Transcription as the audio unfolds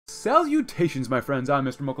Salutations, my friends. I'm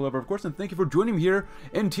Mr. Mokolover, of course, and thank you for joining me here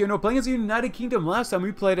in TNO playing as the United Kingdom. Last time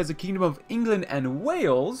we played as the Kingdom of England and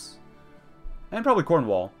Wales, and probably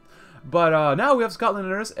Cornwall. But now we have Scotland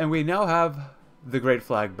in us, and we now have the Great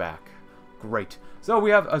Flag back. Great. So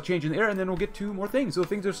we have a change in the air, and then we'll get to more things. So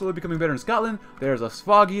things are slowly becoming better in Scotland. There's less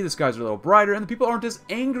foggy, the skies are a little brighter, and the people aren't as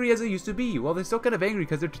angry as they used to be. Well, they're still kind of angry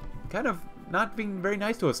because they're kind of not being very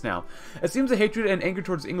nice to us now. It seems the hatred and anger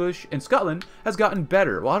towards English in Scotland has gotten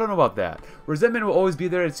better. Well, I don't know about that. Resentment will always be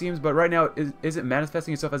there, it seems, but right now it isn't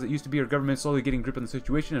manifesting itself as it used to be. Our government slowly getting grip on the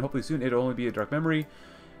situation, and hopefully soon it'll only be a dark memory.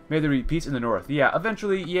 May there be peace in the north. Yeah,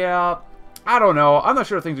 eventually, yeah. I don't know. I'm not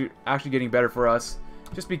sure if things are actually getting better for us.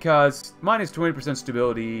 Just because minus 20%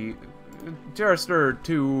 stability, Terror Stir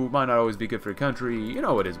 2 might not always be good for your country. You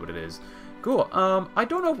know, it is what it is. Cool. I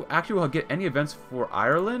don't know if actually we'll get any events for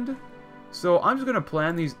Ireland. So I'm just going to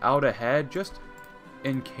plan these out ahead just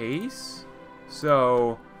in case.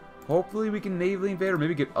 So hopefully we can navally invade or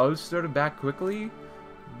maybe get us started back quickly.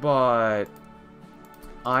 But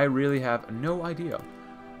I really have no idea.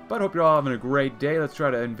 But I hope you're all having a great day. Let's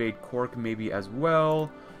try to invade Cork maybe as well.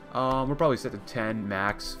 We're probably set to 10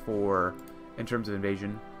 max for, in terms of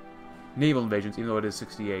invasion. Naval invasions, even though it is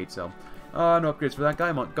 68, so. No upgrades for that guy.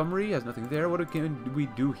 Montgomery has nothing there. What can we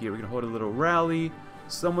do here? We can hold a little rally.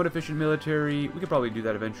 Somewhat efficient military. We could probably do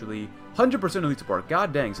that eventually. 100% elite support.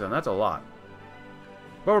 God dang, son, that's a lot.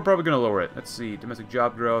 But we're probably going to lower it. Let's see. Domestic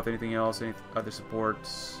job growth, anything else, any other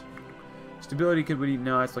supports. Stability could be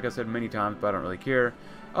nice, like I said many times, but I don't really care.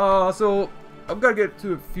 So I've got to get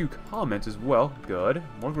to a few comments as well. Good.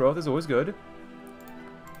 More growth is always good.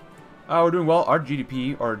 We're doing well. Our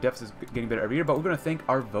GDP, our deficit is getting better every year, but we're going to thank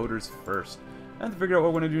our voters first. And to figure out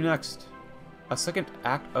what we're going to do next. A second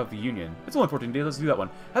act of union. It's only 14 days, let's do that one.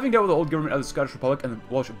 Having dealt with the old government of the Scottish Republic and the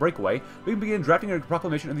Welsh breakaway, we can begin drafting a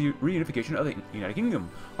proclamation of the reunification of the United Kingdom.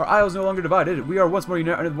 Our Isle is no longer divided. We are once more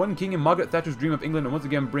united under one king, and Margaret Thatcher's dream of England and once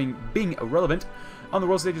again being irrelevant on the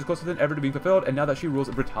world stage is closer than ever to being fulfilled, and now that she rules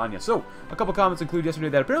Britannia. So, a couple comments include yesterday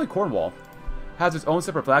that apparently Cornwall has its own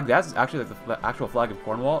separate flag. That's actually like the actual flag of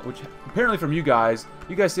Cornwall, which apparently from you guys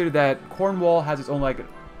stated that Cornwall has its own like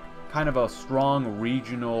kind of a strong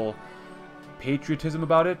regional patriotism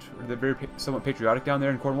about it. They're very somewhat patriotic down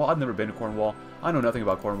there in Cornwall. I've never been to Cornwall. I know nothing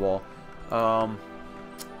about Cornwall. But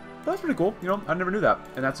that's pretty cool. You know, I never knew that.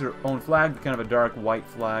 And that's their own flag, kind of a dark white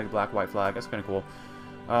flag, black white flag. That's kind of cool.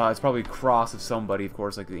 It's probably a cross of somebody, of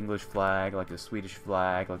course, like the English flag, like the Swedish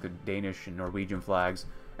flag, like the Danish and Norwegian flags,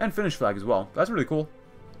 and Finnish flag as well. That's really cool.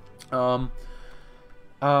 Yeah.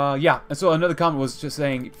 And so another comment was just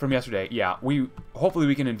saying from yesterday. Yeah, hopefully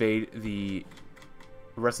we can invade the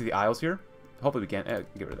rest of the Isles here. Hopefully we can. Get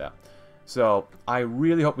rid of that. So, I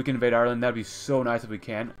really hope we can invade Ireland. That'd be so nice if we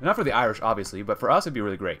can. Not for the Irish, obviously, but for us it'd be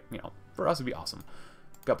really great. You know, for us it'd be awesome.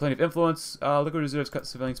 Got plenty of influence. Liquid reserves, cut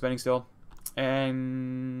civilian spending still.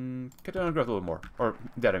 And cut down on growth a little more. Or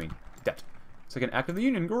debt, I mean. Debt. Second act of the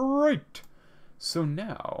union. Great! So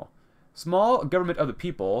now, small government of the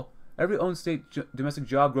people. Every own state domestic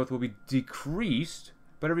job growth will be decreased,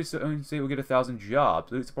 but every own state will get 1,000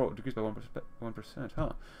 jobs. Elite support will decrease by 1%,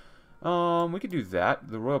 huh? We could do that.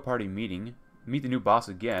 The Royal Party meeting. Meet the new boss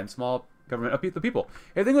again. Small government of the people.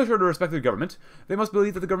 If the English are to respect their government, they must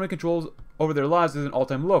believe that the government controls over their lives is an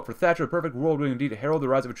all-time low. For Thatcher, a perfect world would indeed herald the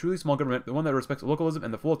rise of a truly small government, the one that respects localism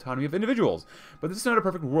and the full autonomy of individuals. But this is not a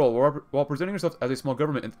perfect world. While presenting ourselves as a small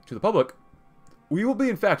government to the public, we will be,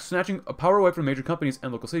 in fact, snatching power away from major companies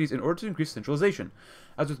and local cities in order to increase centralization.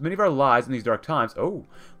 As with many of our lies in these dark times,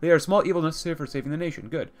 they are small evil necessary for saving the nation.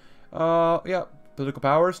 Good. Yeah. Political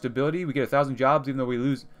power, stability, we get 1,000 jobs even though we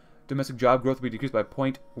lose domestic job growth, we decrease by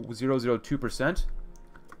 0.002%.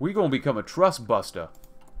 We're going to become a trust buster.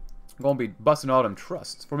 We're going to be busting all them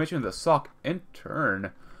trusts. Formation of the SOC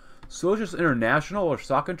intern. Socialist International, or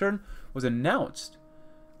SOC intern, was announced.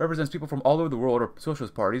 Represents people from all over the world, or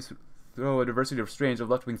socialist parties, through a diversity of strains of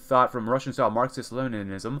left-wing thought from Russian-style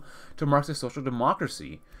Marxist-Leninism to Marxist social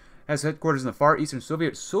democracy. Has headquarters in the Far Eastern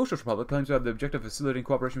Soviet Socialist Republic, claims to have the objective of facilitating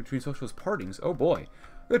cooperation between socialist parties. Oh boy.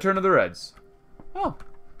 The turn of the Reds. Oh.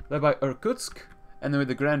 Led by Irkutsk, and then with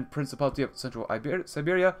the Grand Principality of Central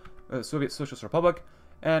Siberia, Soviet Socialist Republic.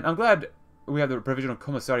 And I'm glad we have the Provisional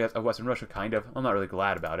Commissariat of Western Russia, kind of. I'm not really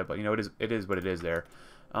glad about it, but you know, it is what it is there.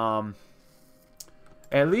 At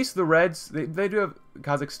least the Reds, they do have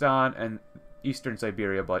Kazakhstan and Eastern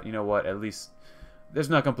Siberia, but you know what, at least it's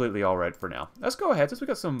not completely all red for now. Let's go ahead, since we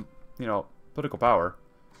got some, you know, political power.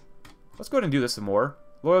 Let's go ahead and do this some more.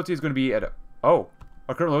 Loyalty is going to be at, our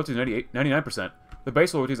current loyalty is 99%. The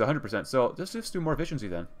base loyalty is 100%, so let's just do more efficiency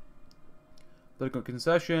then. Political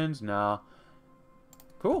concessions, nah.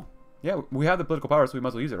 Cool. Yeah, we have the political power, so we might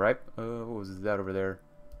as well use it, right? What was that over there?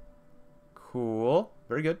 Cool.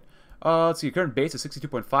 Very good. Let's see. Current base is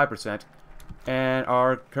 62.5%. And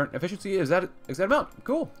our current efficiency is that exact amount.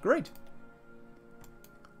 Cool. Great.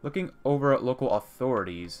 Looking over at local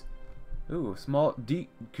authorities. Ooh, small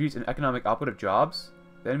decrease in economic output of jobs.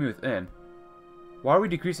 The enemy within. Why are we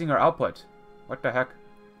decreasing our output? What the heck?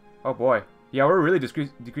 Oh boy. Yeah, we're really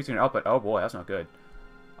decreasing our output. Oh boy, that's not good.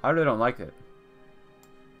 I really don't like it.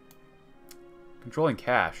 Controlling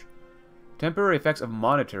cash. Temporary effects of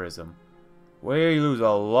monetarism. We lose a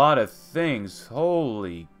lot of things.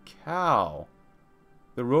 Holy cow.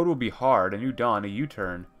 The road will be hard. A new dawn. A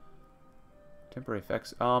U-turn. Temporary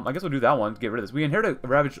effects. I guess we'll do that one to get rid of this. We inherit a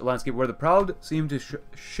ravaged landscape where the proud seem to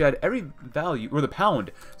shed every value, or the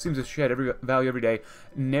pound seems to shed every value every day.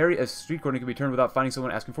 Nary a street corner can be turned without finding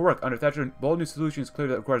someone asking for work. Under Thatcher, bold new solutions clear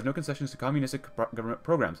that requires no concessions to communistic government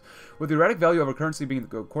programs. With the erratic value of our currency being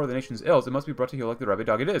the core of the nation's ills, it must be brought to heel like the rabid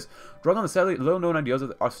dog it is. Drawing on the sadly little-known ideals of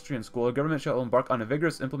the Austrian school, the government shall embark on a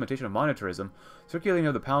vigorous implementation of monetarism, circulating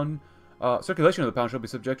of the pound. Circulation of the pound shall be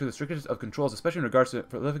subject to the strictest of controls, especially in regards to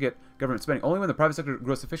prolific government spending. Only when the private sector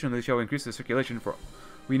grows sufficiently shall we increase the circulation. For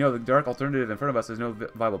we know the dark alternative in front of us is no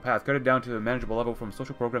viable path. Cut it down to a manageable level from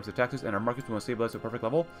social programs to taxes, and our markets will stabilize to a perfect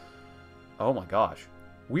level. Oh my gosh.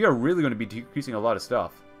 We are really going to be decreasing a lot of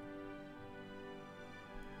stuff.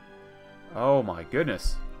 Oh my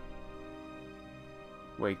goodness.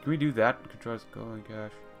 Wait, can we do that? Control going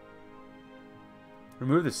cash.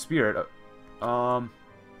 Remove the spirit.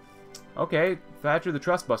 Okay, Thatcher the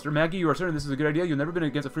Trust Buster. Maggie, you are certain this is a good idea? You've never been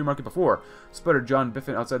against a free market before. Sputtered John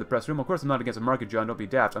Biffin outside the press room. Of course I'm not against a market, John. Don't be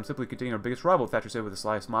daft. I'm simply containing our biggest rival, Thatcher said with a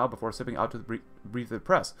sly smile before stepping out to brief the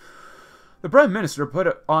press. The Prime Minister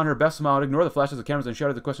put on her best smile, ignored the flashes of cameras, and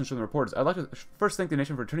shouted the questions from the reporters. I'd like to first thank the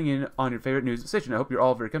nation for tuning in on your favorite news station. I hope you're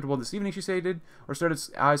all very comfortable this evening, she stated, or started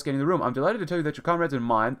eyes scanning the room. I'm delighted to tell you that your comrades and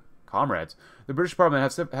mine... Comrades. The British Parliament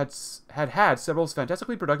had several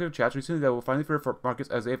fantastically productive chats recently that will finally free for markets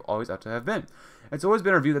as they've always ought to have been. It's always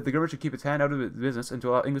been our view that the government should keep its hand out of the business and to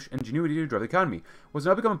allow English ingenuity to drive the economy. What's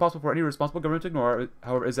now become impossible for any responsible government to ignore,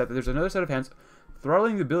 however, is that there's another set of hands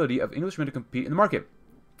throttling the ability of Englishmen to compete in the market.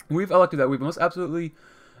 We've elected that we must absolutely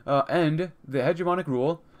end the hegemonic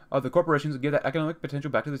rule of the corporations and give that economic potential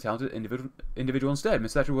back to the talented individual instead.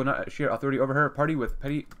 Ms. Thatcher will not share authority over her party with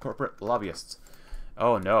petty corporate lobbyists.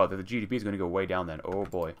 Oh no, the GDP is going to go way down then. Oh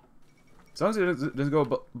boy. As long as it doesn't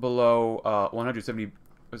go below 170,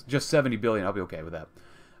 just 70 billion, I'll be okay with that.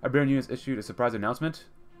 Iberian units issued a surprise announcement.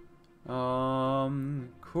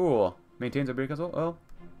 Cool. Maintains Iberian Council? Well,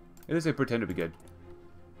 at least they pretend to be good.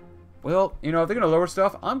 Well, you know, if they're going to lower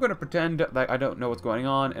stuff, I'm going to pretend like I don't know what's going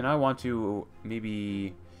on, and I want to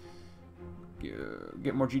maybe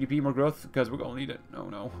get more GDP, more growth, because we're going to need it. Oh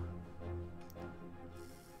no.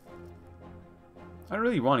 I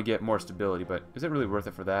really want to get more stability, but is it really worth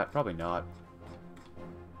it for that? Probably not.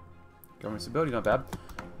 Government stability, not bad.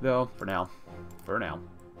 Though, for now. For now.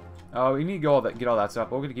 Oh, we need to get all that stuff,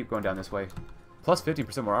 but we're going to keep going down this way. Plus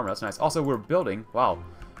 15% more armor, that's nice. Also, we're building, wow,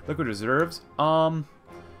 liquid reserves.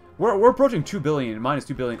 We're approaching 2 billion, minus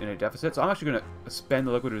 2 billion in a deficit, so I'm actually going to spend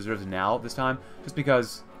the liquid reserves now, this time, just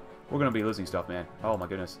because we're going to be losing stuff, man. Oh my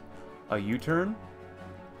goodness. A U-turn?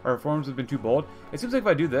 Our reforms have been too bold. It seems like if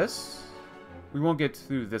I do this... we won't get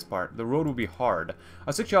through this part. The road will be hard.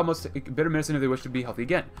 A sick child must take bitter medicine if they wish to be healthy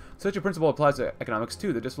again. Such a principle applies to economics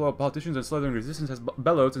too. The disloyal politicians and slithering resistance has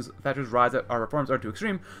bellowed since Thatcher's rise that our reforms are too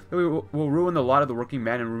extreme, that we will ruin the lot of the working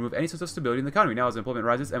man and remove any sense of stability in the economy. Now as employment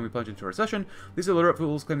rises and we plunge into a recession, these illiterate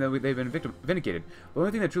fools claim that they've been vindicated. The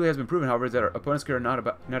only thing that truly has been proven, however, is that our opponents care not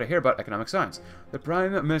a hair about economic science. The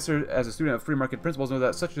Prime Minister, as a student of free market principles, knows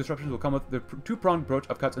that such disruptions will come with the two-pronged approach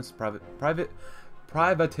of cuts and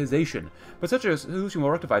privatization. But such a solution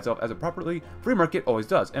will rectify itself as a properly free market always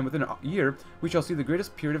does, and within a year we shall see the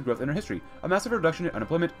greatest period of growth in our history. A massive reduction in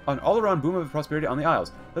unemployment, an all-around boom of prosperity on the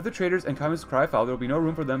Isles. Let the traders and communists cry foul, there will be no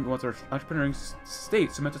room for them once our entrepreneuring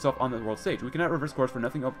state cements itself on the world stage. We cannot reverse course, for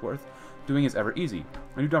nothing worth doing is ever easy.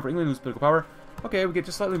 A new dawn for England, lose political power. Okay, we get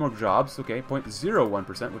just slightly more jobs, okay,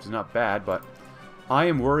 0.01%, which is not bad, but I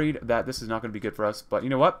am worried that this is not going to be good for us, but you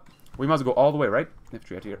know what? We might as well go all the way, right?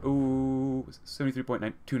 Infantry out here. Ooh,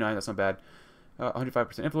 73.29, that's not bad.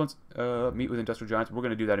 105% influence. Meet with industrial giants. We're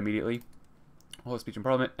going to do that immediately. Hold a speech in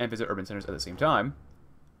parliament and visit urban centers at the same time.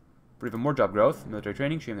 For even more job growth. Military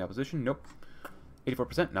training, shame the opposition. Nope.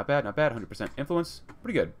 84%, not bad, not bad. 100% influence.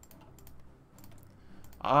 Pretty good.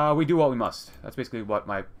 We do what we must. That's basically what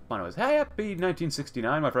my plan was. Happy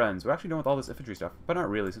 1969, my friends. We're actually done with all this infantry stuff. But not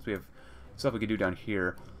really, since we have stuff we can do down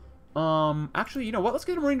here. Actually, you know what? Let's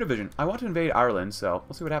get a Marine Division. I want to invade Ireland, so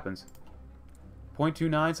we'll see what happens. 0.29,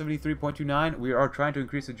 73.29. We are trying to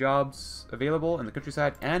increase the jobs available in the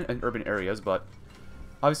countryside and in urban areas, but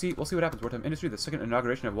obviously, we'll see what happens. Wartime industry, the second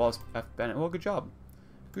inauguration of Wallace F. Bennett. Well, good job.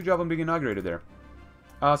 Good job on being inaugurated there.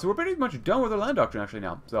 So we're pretty much done with our land doctrine, actually,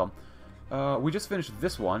 now. So, we just finished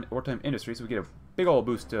this one, wartime industry, so we get a big old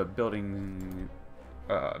boost to building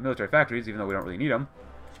military factories, even though we don't really need them.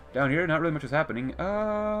 Down here, not really much is happening.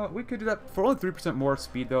 We could do that for only 3% more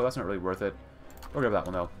speed, though. That's not really worth it. We'll grab that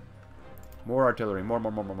one, though. More artillery. More.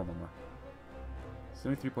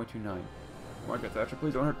 73.29. Margaret Thatcher,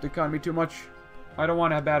 please don't hurt the economy too much. I don't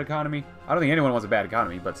want to have bad economy. I don't think anyone wants a bad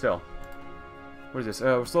economy, but still. What is this?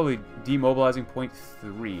 We're slowly demobilizing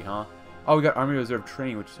 0.3, huh? Oh, we got Army Reserve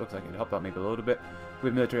training, which looks like it helped out maybe a little bit. We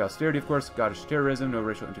have military austerity, of course. Scottish terrorism, no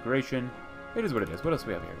racial integration. It is what it is. What else do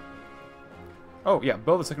we have here? Oh, yeah.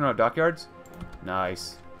 Build the second round of dockyards.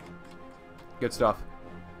 Nice. Good stuff.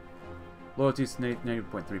 Loyalty is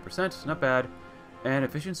 90.3%. Not bad. And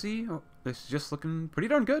efficiency, oh, this is just looking pretty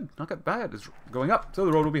darn good. Not that bad. It's going up, so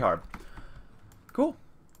the road will be hard. Cool.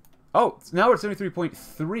 Oh, now we're at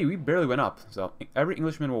 73.3. We barely went up. So every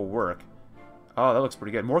Englishman will work. Oh, that looks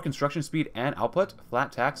pretty good. More construction speed and output.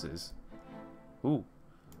 Flat taxes. Ooh.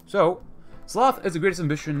 So, sloth is the greatest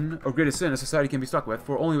ambition or greatest sin a society can be stuck with,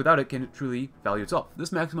 for only without it can it truly value itself.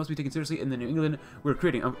 This maxim must be taken seriously in the New England we're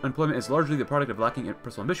creating. Unemployment is largely the product of lacking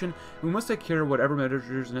personal ambition. We must take care of whatever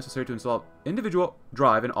measures necessary to install individual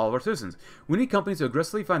drive in all of our citizens. We need companies to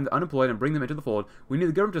aggressively find the unemployed and bring them into the fold. We need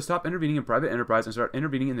the government to stop intervening in private enterprise and start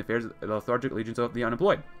intervening in the affairs of the lethargic legions of the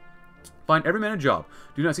unemployed. Find every man a job.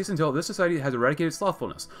 Do not cease until this society has eradicated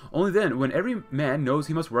slothfulness. Only then, when every man knows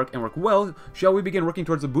he must work and work well, shall we begin working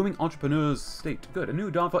towards the booming entrepreneur's state. Good. A new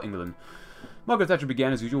dawn for England. Margaret Thatcher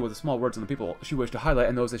began, as usual, with the small words on the people she wished to highlight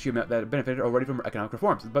and those that she met that benefited already from her economic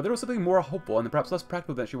reforms. But there was something more hopeful and perhaps less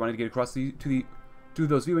practical that she wanted to get across to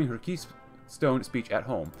those viewing her keystone speech at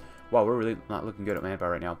home. Wow, we're really not looking good at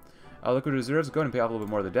manpower right now. Liquid reserves, go ahead and pay off a little bit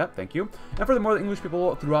more of the debt, thank you. And furthermore, the English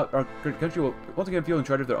people throughout our great country will once again feel in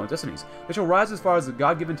charge of their own destinies. They shall rise as far as the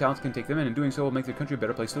God-given talents can take them, and in doing so will make their country a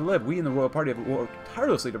better place to live. We in the Royal Party have worked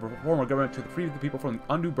tirelessly to reform our government to free the people from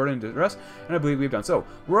undue burden and distress, and I believe we have done so.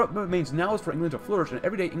 What remains now is for England to flourish, and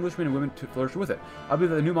everyday Englishmen and women to flourish with it. I believe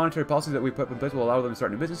that the new monetary policies that we put in place will allow them to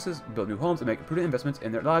start new businesses, build new homes, and make prudent investments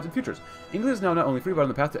in their lives and futures. England is now not only free, but on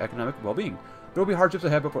the path to economic well-being. There will be hardships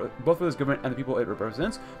ahead both for this government and the people it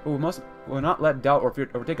represents, but we will not let doubt or fear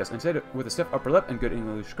overtake us. Instead, with a stiff upper lip and good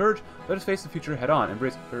English courage, let us face the future head-on,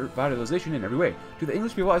 embrace revitalization in every way. To the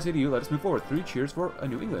English people, I say to you, let us move forward. 3 cheers for a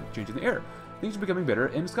new England. Change in the air. Things are becoming better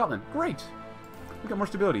in Scotland. Great! We got more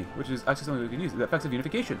stability, which is actually something we can use. The effects of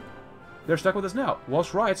unification. They're stuck with us now.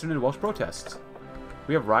 Welsh riots turned into Welsh protests.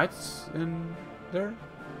 We have riots in there?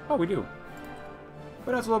 Oh, we do.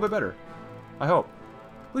 But that's a little bit better. I hope.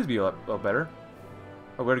 Please be a little better.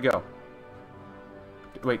 Oh, where'd it go?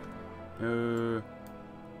 Wait. Is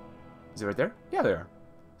it right there? Yeah, there.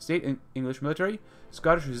 State and English military.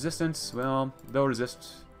 Scottish resistance. Well, they'll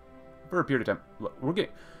resist for a period of time. Look, we're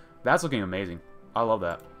getting... That's looking amazing. I love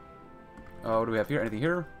that. What do we have here? Anything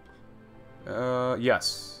here?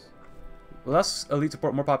 Yes. Less elite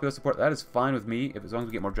support, more popular support. That is fine with me, as long as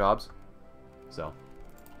we get more jobs. So.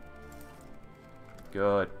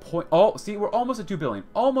 Good. Oh, see, we're almost at 2 billion.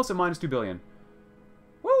 Almost at minus 2 billion.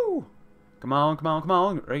 Woo! Come on, come on, come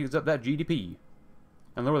on. Raise up that GDP.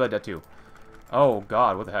 And lower that debt too. Oh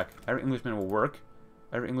god, what the heck. Every Englishman will work.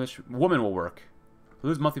 Every English woman will work.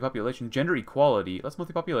 Lose monthly population. Gender equality. Less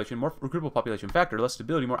monthly population. More recruitable population factor. Less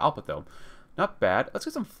stability. More output though. Not bad. Let's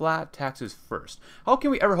get some flat taxes first. How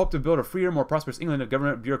can we ever hope to build a freer, more prosperous England if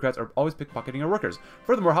government bureaucrats are always pickpocketing our workers?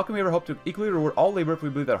 Furthermore, how can we ever hope to equally reward all labor if we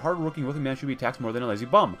believe that a hard-working, wealthy man should be taxed more than a lazy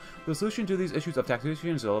bum? The solution to these issues of taxation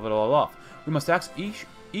is to level it all off. We must tax each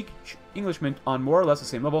Englishman on more or less the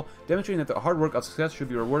same level, demonstrating that the hard work of success should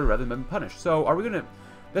be rewarded rather than punished. So, are we going to...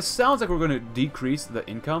 This sounds like we're going to decrease the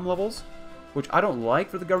income levels, which I don't like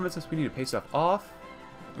for the government since we need to pay stuff off.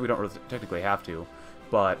 We don't really technically have to,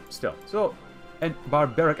 but still. So, and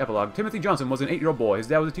barbaric epilogue. Timothy Johnson was an 8-year-old boy. His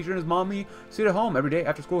dad was a teacher and his mommy stayed at home. Every day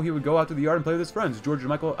after school, he would go out to the yard and play with his friends. George and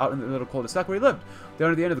Michael out in the little cul-de-sac where he lived. Down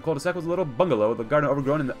at the end of the cul-de-sac was a little bungalow, the garden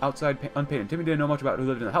overgrown and the outside unpainted. Timmy didn't know much about who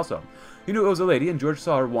lived in the house though. He knew it was a lady, and George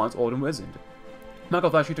saw her once, old and wizened. Michael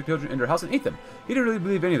thought she took children into her house and ate them. He didn't really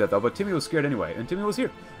believe any of that, though, but Timmy was scared anyway, and Timmy was here.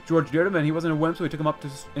 George dared him, and he wasn't a wimp, so he took him up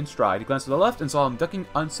in stride. He glanced to the left and saw him ducking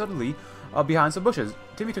unsubtly behind some bushes.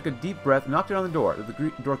 Timmy took a deep breath and knocked it on the door.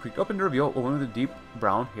 The door creaked open to reveal a woman with deep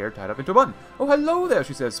brown hair tied up into a bun. "Oh, hello there,"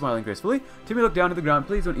 she said, smiling gracefully. Timmy looked down to the ground.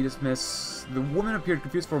 "Please don't eat us, miss." The woman appeared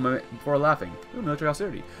confused for a moment before laughing. Ooh, military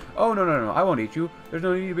austerity. "Oh, no, I won't eat you. There's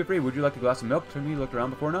no need to be afraid. Would you like a glass of milk?" Timmy looked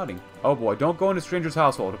around before nodding. "Oh boy, don't go in a stranger's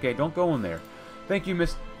household, okay? Don't go in there." "Thank you,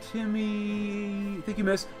 Miss Timmy." "Thank you,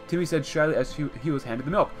 miss," Timmy said shyly as he was handed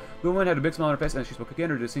the milk. The woman had a big smile on her face and she spoke again,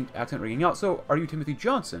 her distinct accent ringing out. "So, are you Timothy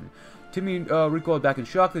Johnson?" Timmy recoiled back in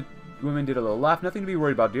shock. The woman did a little laugh. "Nothing to be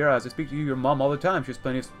worried about, dear. As I speak to you, your mom all the time. She has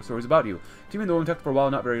plenty of stories about you." Timmy and the woman talked for a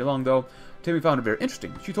while, not very long, though. Timmy found it very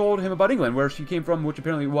interesting. She told him about England, where she came from, which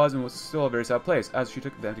apparently was and was still a very sad place. As she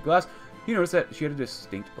took the empty glass, he noticed that she had a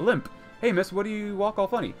distinct limp. "Hey, miss, what do you walk all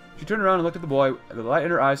funny?" She turned around and looked at the boy. The light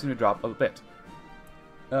in her eyes seemed to drop a bit.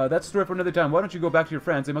 "That's a story for another time. Why don't you go back to your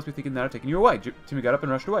friends? They must be thinking that I've taken you away." Timmy got up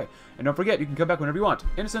and rushed away. "And don't forget, you can come back whenever you want.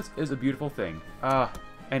 Innocence is a beautiful thing."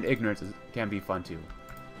 And ignorance can be fun too.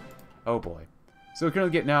 Oh boy. So we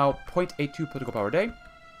currently get now 0.82 political power a day.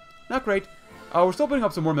 Not great. We're still putting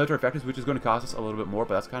up some more military factories, which is going to cost us a little bit more,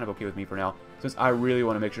 but that's kind of okay with me for now, since I really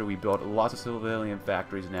want to make sure we build lots of civilian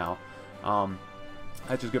factories now.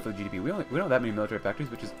 That's just good for the GDP. We don't have that many military factories,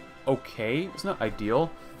 which is okay. It's not ideal,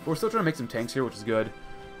 but we're still trying to make some tanks here, which is good.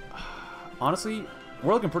 Honestly,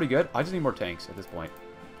 we're looking pretty good. I just need more tanks at this point.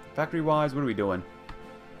 Factory-wise, what are we doing?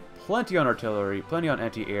 Plenty on artillery, plenty on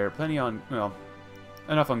anti-air, plenty on, well,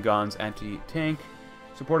 enough on guns, anti-tank,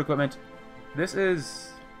 support equipment. This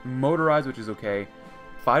is motorized, which is okay.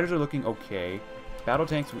 Fighters are looking okay. Battle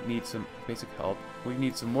tanks would need some basic help. We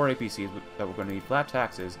need some more APCs that we're going to need. Flat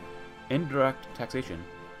taxes. Indirect taxation.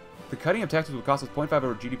 The cutting of taxes will cost us 0.5 of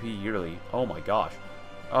our GDP yearly. Oh my gosh.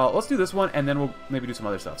 Let's do this one, and then we'll maybe do some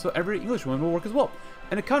other stuff. So every English woman will work as well.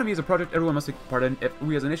 An economy is a project everyone must take part in if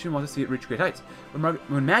we as a nation want to see it reach great heights.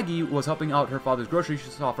 When Maggie was helping out her father's grocery, she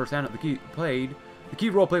saw firsthand the key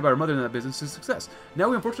role played by her mother in that business's success. Now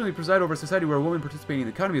we unfortunately preside over a society where a woman participating in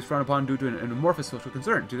the economy is frowned upon due to an amorphous social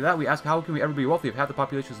concern. Due to that, we ask, how can we ever be wealthy if half the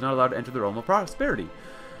population is not allowed to enter the realm of prosperity?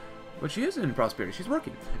 But she is in prosperity. She's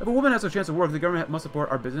working. If a woman has a chance to work, the government must support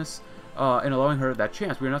our business in allowing her that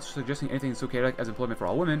chance. We are not suggesting anything so chaotic as employment for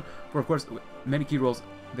all women, for of course, many key roles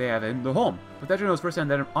they have in the home. But that knows firsthand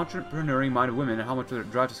that an entrepreneurial mind of women and how much their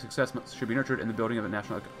drive to success should be nurtured in the building of a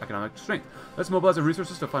national economic strength. Let's mobilize our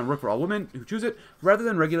resources to find work for all women who choose it, rather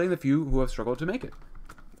than regulating the few who have struggled to make it.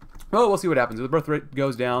 Well, we'll see what happens. If the birth rate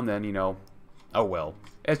goes down, then, you know, oh well.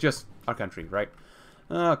 It's just our country, right?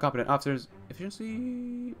 Competent officers.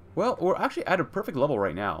 Efficiency... Well, we're actually at a perfect level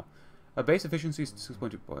right now. Base efficiency is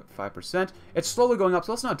 6.25%. It's slowly going up,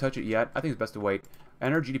 so let's not touch it yet. I think it's best to wait.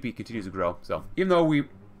 And our GDP continues to grow. So, even though we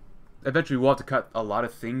eventually will have to cut a lot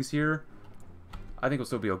of things here, I think we'll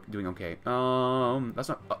still be doing okay. That's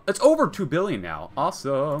not... it's over 2 billion now.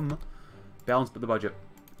 Awesome. Balance the budget.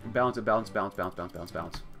 Balance it, balance. Go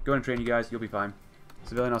ahead and train you guys. You'll be fine.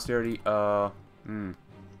 Civilian austerity.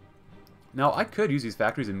 Now, I could use these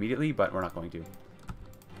factories immediately, but we're not going to.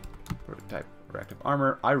 Prototype reactive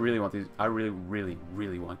armor. I really want these. I really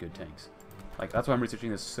want good tanks. Like, that's why I'm researching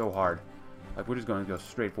this so hard. Like, we're just going to go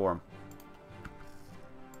straight for them.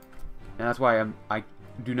 And that's why I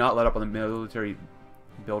do not let up on the military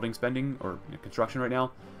building spending or construction right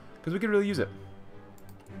now. Because we could really use it.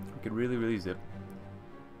 We could really use it.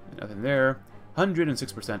 Nothing there.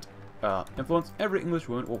 106% influence. Every English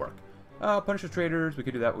woman will work. Punish the traitors. We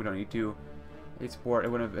could do that. We don't need to. Aid support.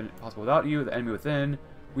 It wouldn't have been possible without you. The enemy within.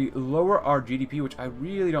 We lower our GDP, which I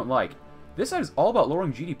really don't like. This side is all about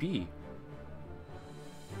lowering GDP.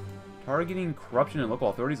 Targeting corruption in local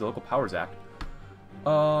authorities. The Local Powers Act.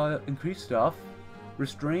 Increase stuff.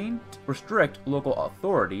 Restrict local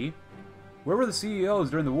authority. Where were the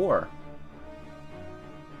CEOs during the war?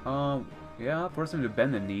 Yeah. Force them to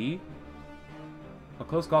bend the knee. A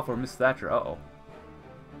close call for Miss Thatcher. Uh-oh.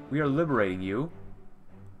 We are liberating you.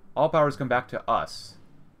 All powers come back to us.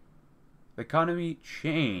 The economy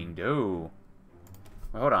chained. Oh.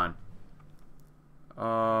 Wait, hold on.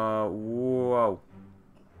 Whoa.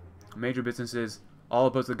 Major businesses, all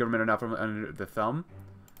opposed to the government, are now from under the thumb.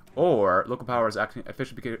 Or local powers acting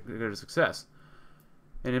efficiently because of success.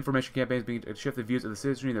 And information campaigns being to shift the views of the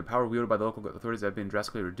citizenry and the power wielded by the local authorities have been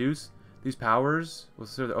drastically reduced. These powers will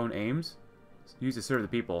serve their own aims. Used to serve the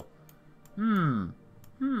people. I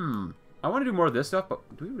want to do more of this stuff, but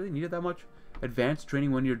do we really need it that much? Advanced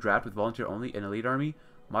training 1-year draft with volunteer only, an elite army,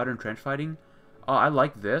 modern trench fighting. I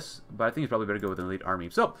like this, but I think it's probably better to go with an elite army.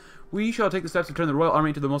 So, we shall take the steps to turn the royal army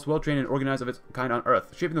into the most well-trained and organized of its kind on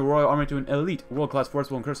Earth. Shaping the royal army to an elite, world-class force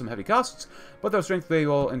will incur some heavy costs, but the strength they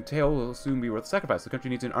will entail will soon be worth the sacrifice. The country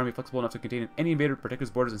needs an army flexible enough to contain any invader, protect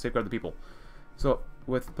its borders, and safeguard the people. So,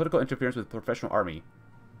 with political interference with professional army.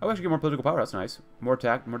 Oh, we actually get more political power, that's nice. More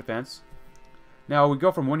attack, more defense. Now, we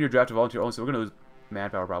go from one-year draft to volunteer only, so we're going to lose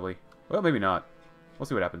manpower, probably. Well, maybe not. We'll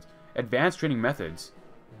see what happens. Advanced training methods.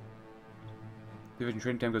 Division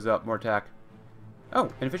training time goes up, more attack.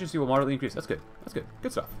 Oh, and efficiency will moderately increase. That's good. That's good.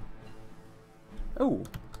 Good stuff. Oh,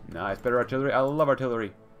 nice. Better artillery. I love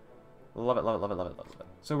artillery. Love it, love it, love it, love it, love it.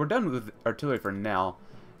 So we're done with artillery for now.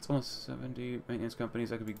 It's almost 70 maintenance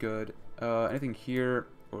companies. That could be good. Anything here?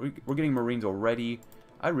 We're getting marines already.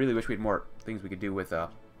 I really wish we had more things we could do with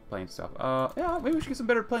plane stuff. Yeah, maybe we should get some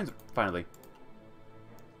better planes finally.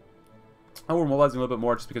 Oh, we're mobilizing a little bit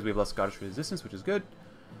more just because we have less Scottish resistance, which is good.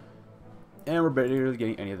 And we're barely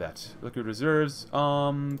getting any of that. Liquid reserves, pay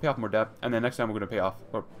off more debt, and then next time we're going to pay off,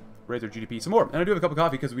 or raise our GDP some more. And I do have a cup of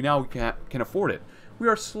coffee because we now can afford it. We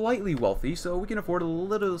are slightly wealthy, so we can afford a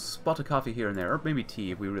little spot of coffee here and there, or maybe tea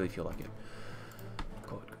if we really feel like it.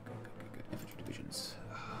 Good. Infantry divisions.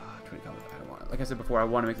 20 combat, I don't want it. Like I said before, I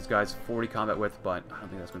want to make these guys 40 combat width, but I don't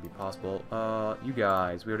think that's going to be possible. You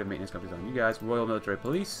guys, we already have maintenance companies on you guys. Royal Military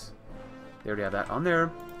Police. They already have that on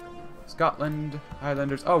there. Scotland,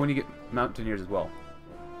 Highlanders. Oh, we need to get Mountaineers as well.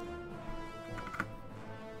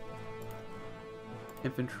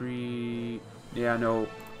 Infantry. Yeah, no.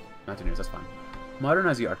 Mountaineers, that's fine.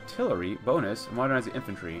 Modernize the artillery. Bonus. Modernize the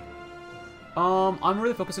infantry. I'm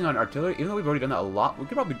really focusing on artillery. Even though we've already done that a lot, we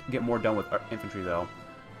could probably get more done with our infantry, though.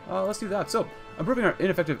 Let's do that. So, improving our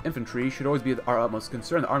ineffective infantry should always be our utmost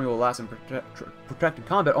concern. The army will last in protracted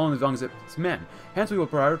combat only as long as its men. Hence, we will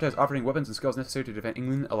prioritize offering weapons and skills necessary to defend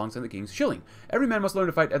England alongside the King's shilling. Every man must learn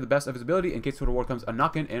to fight at the best of his ability in case total war comes a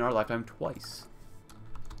knockin' in our lifetime twice.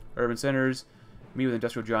 Urban centers. Me with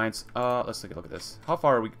industrial giants. Let's take a look at this. How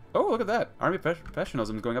far are we? Oh, look at that. Army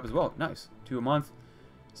professionalism is going up as well. Nice. 2 a month.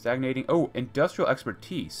 Stagnating. Oh, industrial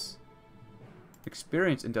expertise.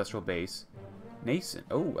 Experienced industrial base. Nascent.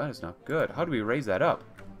 Oh, that is not good. How do we raise that up?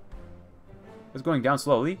 It's going down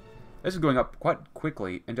slowly. This is going up quite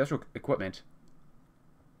quickly. Industrial equipment.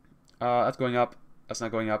 That's going up. That's not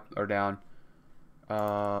going up or down.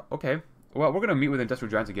 Okay. Well, we're going to meet with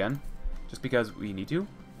industrial giants again. Just because we need to.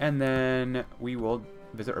 And then we will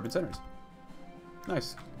visit urban centers.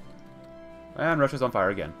 Nice. And Russia's on fire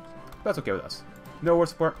again. That's okay with us. No war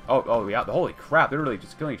support. Oh, yeah. Holy crap. They're really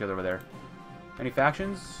just killing each other over there. Any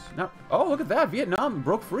factions? No. Oh, look at that. Vietnam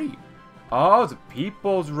broke free. Oh, it's the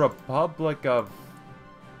People's Republic of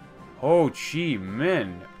Ho Chi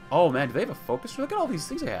Minh. Oh, man. Do they have a focus? Look at all these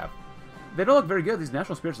things they have. They don't look very good. These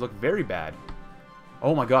national spirits look very bad.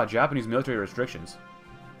 Oh, my God. Japanese military restrictions.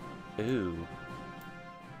 Ooh.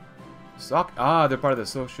 They're part of the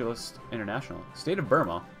Socialist International. State of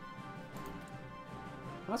Burma.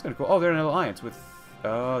 That's kind of cool. Oh, they're in an alliance with...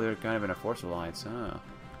 Oh, they're kind of in a forced alliance. Huh.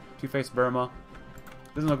 Two-Faced Burma.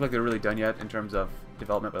 Doesn't look like they're really done yet in terms of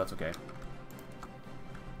development, but that's okay.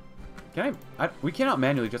 We cannot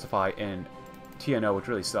manually justify in TNO, which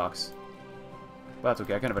really sucks. But that's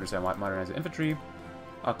okay. I kind of understand why. Modernize the infantry.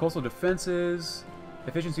 Coastal defenses.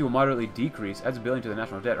 Efficiency will moderately decrease. Adds $1 billion to the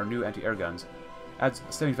national debt or new anti-air guns. Adds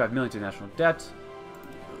 75 million to the national debt.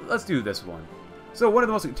 Let's do this one. So, one of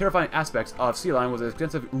the most terrifying aspects of Sea Lion was the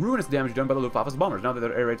extensive ruinous damage done by the Luftwaffe's bombers. Now that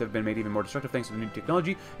their air raids have been made even more destructive thanks to the new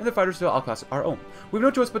technology, and the fighters still outclass our own. We have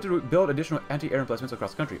no choice but to build additional anti-air emplacements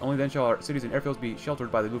across the country. Only then shall our cities and airfields be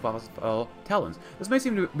sheltered by the Luftwaffe's talons. This may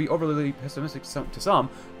seem to be overly pessimistic to some,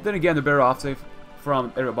 but then again, they're better off safe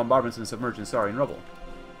from aerial bombardments and submerged in sorry and rubble.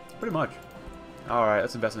 Pretty much. Alright,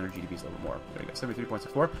 let's invest in our GDPs a little bit more. There we go,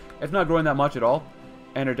 73.64. It's not growing that much at all,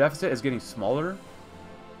 and our deficit is getting smaller,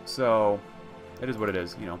 so... It is what it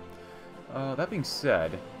is, you know. That being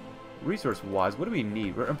said, resource-wise, what do we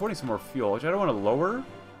need? We're importing some more fuel, which I don't want to lower.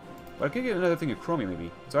 But I could get another thing of chromium, maybe.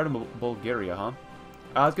 It's out of Bulgaria, huh?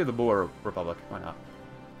 Let's get the Boer Republic. Why not?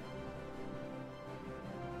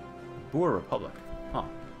 Boer Republic. Huh.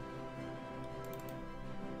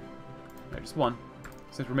 Alright, just one.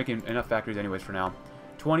 Since we're making enough factories anyways for now.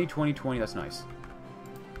 20, 20, 20, that's nice.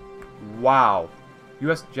 Wow.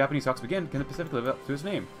 U.S.-Japanese talks begin. Can the Pacific live up to its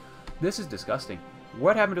name? This is disgusting.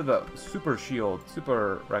 What happened to the Super Shield?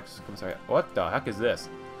 Super Rex Commissariat? What the heck is this?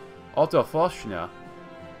 Alta Foshna.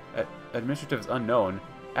 Administrative is unknown.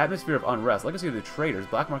 Atmosphere of unrest. Legacy of the traders.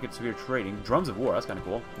 Black market severe trading. Drums of war. That's kind of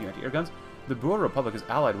cool. New anti-air guns. The Boer Republic is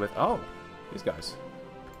allied with... Oh, these guys.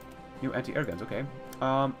 New anti-air guns. Okay.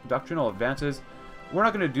 Doctrinal advances. We're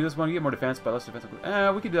not going to do this one. You get more defense, but less defense.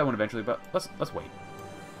 We could do that one eventually, but let's wait.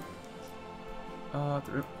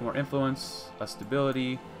 More influence, less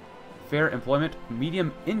stability, fair employment,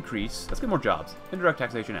 medium increase. Let's get more jobs. Indirect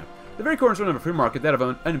taxation act. The very cornerstone of a free market, that of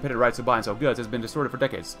unimpeded rights to buy and sell goods, has been distorted for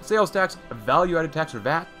decades. Sales tax, value-added tax or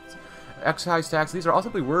VAT, excise tax, these are all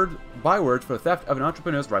simply bywords for the theft of an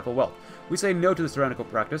entrepreneur's rightful wealth. We say no to this tyrannical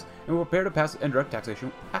practice, and we're prepared to pass the Indirect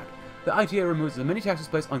Taxation Act. The ITA removes the many taxes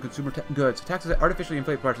placed on consumer goods, taxes that artificially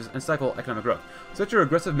inflate prices and stifle economic growth. Such a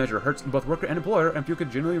regressive measure hurts both worker and employer, and few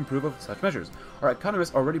could generally improve of such measures. Our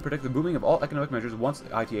economists already predict the booming of all economic measures once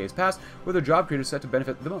the ITA is passed, with their job creators set to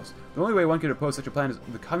benefit the most. The only way one could oppose such a plan is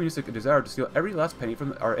the communistic desire to steal every last penny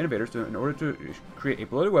from our innovators in order to create a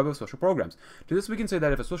bloated web of social programs. To this we can say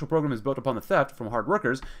that if a social program is built upon the theft from hard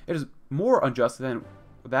workers, it is more unjust than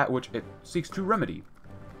that which it seeks to remedy.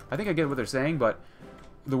 I think I get what they're saying, but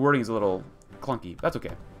the wording is a little clunky. That's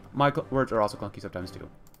okay. My words are also clunky sometimes too.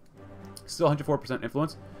 Still 104%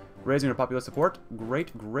 influence. Raising our populist support.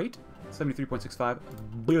 Great, great. 73.65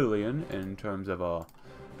 billion in terms of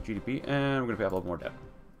GDP. And we're going to pay off a little more debt.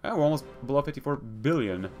 We're almost below 54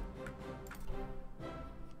 billion.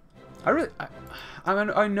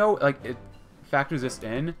 I know, like, it factors this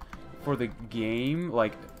in for the game,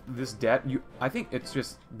 like, this debt, I think it's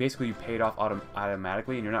just basically you pay it off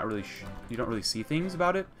automatically, and you're not really you don't really see things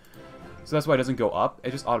about it, so that's why it doesn't go up.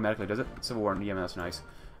 It just automatically does it. Civil War and Yemen, that's nice.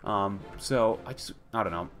 So I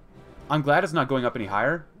don't know. I'm glad it's not going up any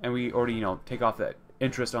higher, and we already, you know, take off the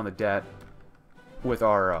interest on the debt with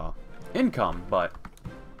our income. But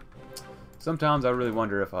sometimes I really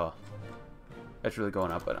wonder if it's really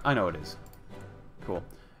going up. But I know it is. Cool.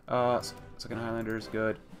 Second Highlanders,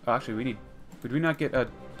 good. Actually, Could we not get a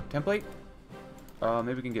template?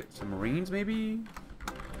 Maybe we can get some Marines, maybe?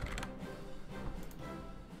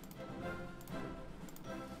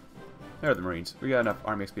 There are the Marines. We got enough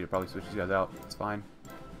Army XP to probably switch these guys out. It's fine.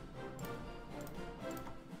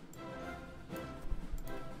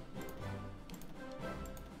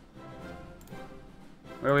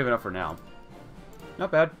 Well, we have enough for now.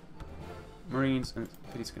 Not bad. Marines and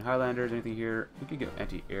 52nd Highlanders. Anything here? We could get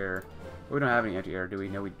anti-air. We don't have any anti-air, do we?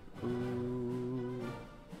 No, we... Ooh.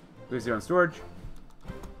 We have 0 in storage.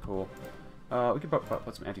 Cool. We could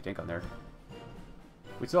put some anti-tank on there.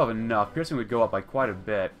 We still have enough. Piercing would go up by quite a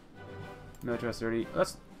bit. Military 30.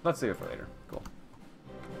 Let's save it for later. Cool.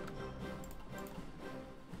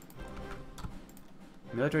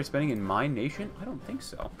 Military spending in my nation? I don't think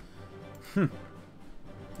so.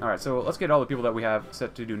 Alright, so let's get all the people that we have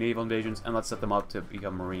set to do naval invasions, and let's set them up to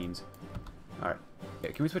become Marines. Alright.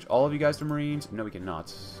 Okay, can we switch all of you guys to Marines? No, we cannot.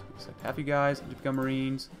 Set half you guys to become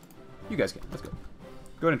Marines. You guys can. Let's go.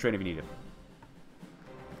 Go ahead and train if you need it.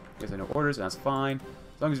 You guys have no orders, and that's fine.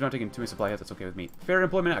 As long as you're not taking too many supply hits, that's okay with me. Fair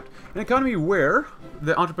Employment Act. An economy where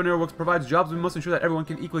the entrepreneur works provides jobs, we must ensure that everyone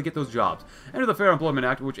can equally get those jobs. Enter the Fair Employment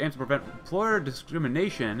Act, which aims to prevent employer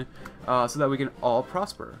discrimination so that we can all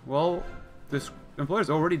prosper. Well,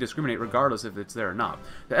 employers already discriminate regardless if it's there or not.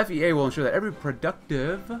 The FEA will ensure that every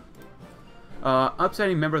productive,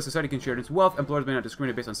 upstanding member of society can share in its wealth. Employers may not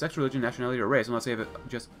discriminate based on sex, religion, nationality, or race unless they have a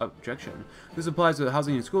just objection. This applies to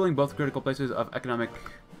housing and schooling, both critical places of economic...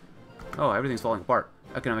 Oh, everything's falling apart.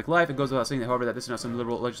 Economic life. It goes without saying, however, that this is not some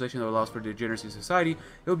liberal legislation that allows for degeneracy in society.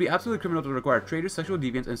 It would be absolutely criminal to require traitors, sexual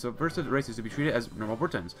deviants, and subversive races to be treated as normal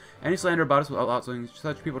Britons. Any slander about us without allowing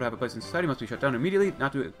such people to have a place in society must be shut down immediately,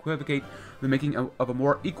 not to equivocate the making of a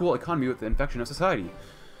more equal economy with the infection of society.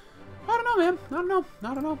 I don't know, man. I don't know.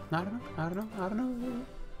 I don't know. I don't know. I don't know. I don't know.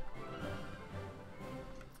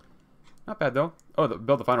 Not bad, though. Oh,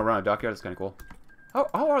 build the final round of dockyard. That's kind of cool.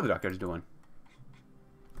 How are the dockyards doing?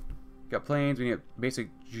 Got planes, we need basic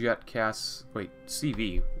jet casts. Wait,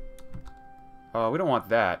 CV. We don't want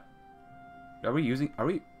that. Are we?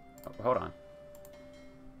 Oh, hold on.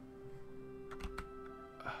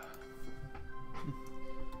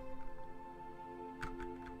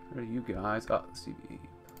 Where are you guys? Oh, CV.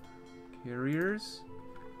 Carriers.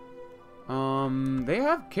 They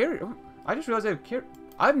have carrier. I just realized they have carrier.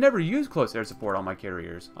 I've never used close air support on my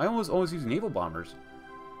carriers. I always use naval bombers.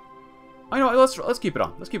 I know, let's keep it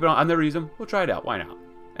on. Let's keep it on. I've never used them. We'll try it out. Why not?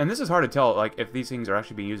 And this is hard to tell, like, if these things are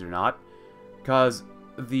actually being used or not. Because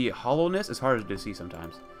the hollowness is hard to see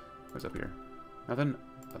sometimes. What's up here? Nothing?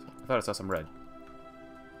 I thought I saw some red.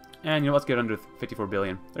 And, you know, let's get under 54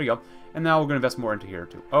 billion. There you go. And now we're going to invest more into here,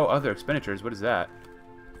 too. Oh, other expenditures. What is that?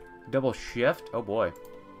 Double shift? Oh, boy.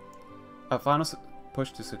 A final...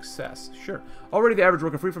 push to success. Sure. Already the average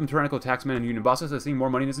worker, free from tyrannical taxmen and union bosses, has seen more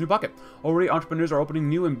money in his new pocket. Already entrepreneurs are opening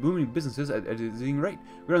new and booming businesses at a dizzying rate.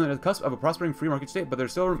 We are on the cusp of a prospering free market state, but there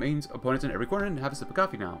still remains opponents in every corner, and have a sip of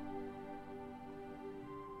coffee now.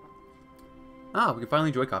 Ah, we can finally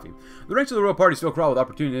enjoy coffee. The ranks of the royal party still crawl with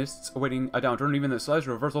opportunists awaiting a downturn, even the slightest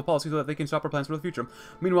reversal of policy so that they can stop our plans for the future.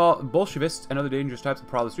 Meanwhile, Bolshevists and other dangerous types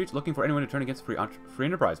prowl the streets looking for anyone to turn against free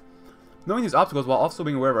enterprise. Knowing these obstacles while also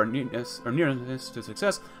being aware of our nearness to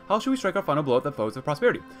success, how should we strike our final blow at the foes of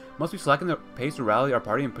prosperity? Must we slacken the pace to rally our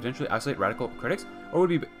party and potentially isolate radical critics? Or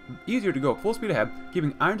would it be easier to go full speed ahead,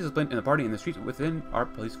 keeping iron discipline in the party and the streets within our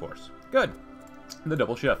police force? Good. The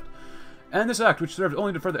double shift. And this act, which served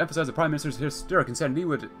only to further emphasize the Prime Minister's hysteric insanity,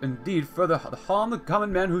 would indeed further harm the common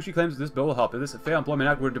man who she claims this bill will help. If this Fair Employment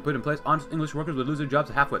Act were to put in place, honest English workers would lose their jobs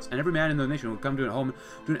to half-wits, and every man in the nation would come to a home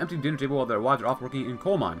to an empty dinner table while their wives are off working in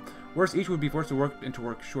coal mine. Worse, each would be forced to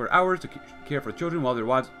work short hours to care for children while their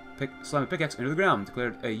wives slam a pickaxe into the ground,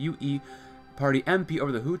 declared a UE Party MP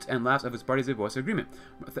over the hoots and laughs of his party as they voiced their agreement.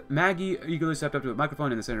 Maggie eagerly stepped up to a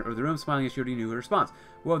microphone in the center of the room, smiling as she already knew her response.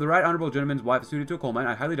 Well, the right honorable gentleman's wife is suited to a coal mine.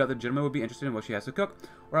 I highly doubt the gentleman would be interested in what she has to cook,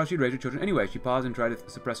 or how she'd raise her children anyway. She paused and tried to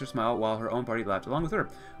suppress her smile while her own party laughed along with her.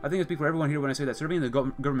 I think I speak for everyone here when I say that serving in the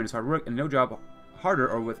government is hard work, and no job harder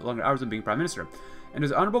or with longer hours than being Prime Minister. And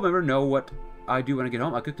does the honorable member know what I do when I get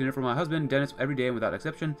home? I cook dinner for my husband, Dennis, every day and without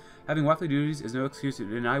exception. Having wifely duties is no excuse to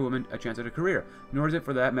deny women a chance at a career, nor is it,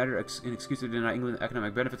 for that matter, an excuse to deny England the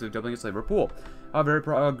economic benefits of doubling its labor pool. Very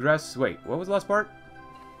progress. Wait, what was the last part?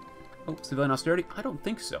 Oh, civilian austerity? I don't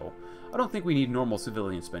think so. I don't think we need normal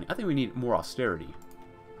civilian spending. I think we need more austerity.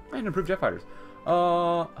 And improved jet fighters.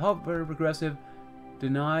 How very progressive.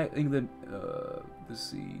 Deny England, let's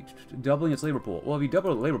see, doubling its labor pool. Well, if you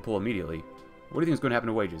double the labor pool immediately, what do you think is going to happen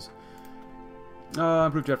to wages?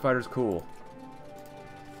 Improved jet fighters, cool.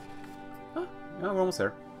 Huh, yeah, we're almost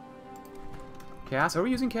there. CAS, are we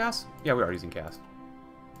using CAS? Yeah, we are using CAS.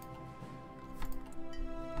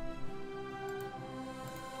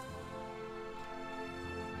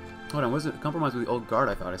 Hold on, was it compromise with the old guard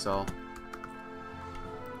I thought I saw?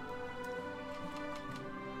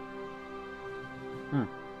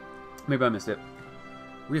 Maybe I missed it.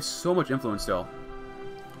 We have so much influence still.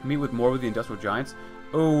 Meet with more with the industrial giants.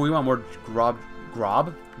 Oh, we want more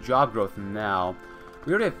job growth now.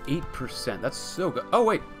 We already have 8%. That's so good. Oh,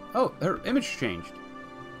 wait. Oh, her image changed.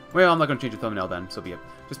 Well, I'm not going to change the thumbnail then. So be it.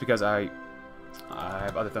 Just because I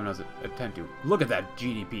have other thumbnails that I tend to. Look at that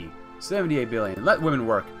GDP. 78 billion. Let women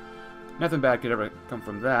work. Nothing bad could ever come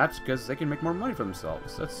from that because they can make more money for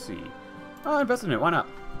themselves. Let's see. Oh, invest in it. Why not?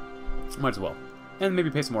 Might as well. And maybe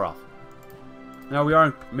pay some more off. Now, we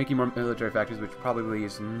are making more military factories, which probably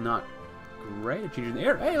is not great. Changing the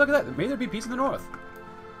air. Hey, look at that. May there be peace in the north.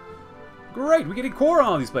 Great. We're getting core on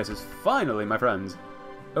all these places. Finally, my friends.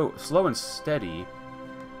 Oh, slow and steady.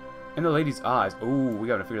 In the lady's eyes. Oh, we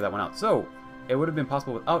got to figure that one out. So, it would have been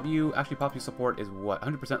possible without you. Actually, popular support is what?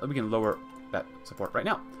 100%. We can lower that support right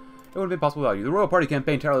now. It would have been possible without you. The Royal Party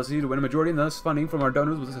campaigned tirelessly to win a majority, and thus funding from our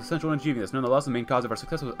donors was essential in achieving this. Nonetheless, the main cause of our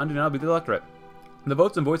success was undeniably the electorate. The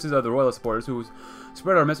votes and voices of the Royalist supporters who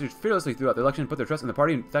spread our message fearlessly throughout the election and put their trust in the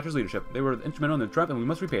party and Thatcher's leadership. They were instrumental in the triumph, and we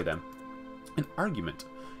must repay them. An argument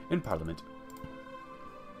in Parliament.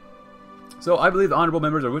 So, I believe the honourable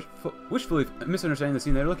members are wishfully misunderstanding the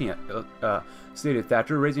scene they're looking at, stated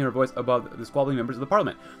Thatcher, raising her voice above the squabbling members of the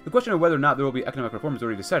Parliament. The question of whether or not there will be economic reform is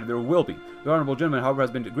already decided. There will be. The honourable gentleman, however, has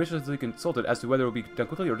been graciously consulted as to whether it will be done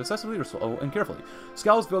quickly or decisively or slow and carefully.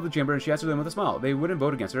 Scowls filled the chamber, and she answered them with a smile. They wouldn't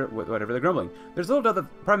vote against her, whatever they're grumbling. There's little doubt that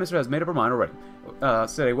the Prime Minister has made up her mind already,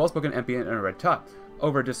 said a well-spoken MP in a red tie,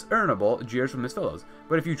 over discernible jeers from his fellows.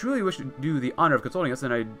 But if you truly wish to do the honour of consulting us,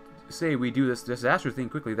 then I say we do this disaster thing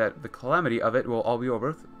quickly, that the calamity of it will all be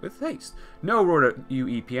over with haste. No, roared a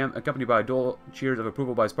UEPM, accompanied by dull cheers of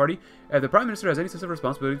approval by his party. If the Prime Minister has any sense of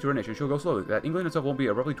responsibility to our nation, she'll go slowly, that England itself won't be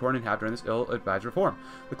abruptly torn in half during this ill-advised reform.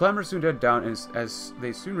 The clamor soon died down as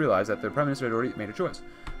they soon realized that the Prime Minister had already made a choice.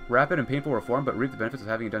 Rapid and painful reform, but reap the benefits of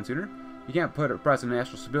having it done sooner? You can't put a price on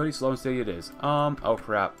national stability. Slow and steady it is. Oh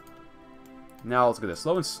crap. Now let's look at this.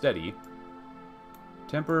 Slow and steady.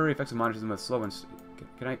 Temporary effects of monetarism with slow and...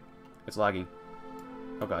 Can I... It's lagging.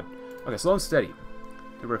 Oh god. Okay, slow and steady.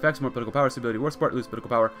 Temporary effects, more political power, stability, war support, lose political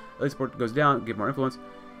power, elite support goes down, give more influence.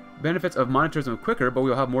 Benefits of monetarism quicker, but we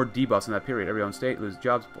will have more debuffs in that period. Every own state, lose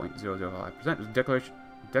jobs, 0.005%.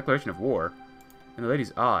 Declaration of war. In the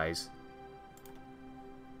lady's eyes.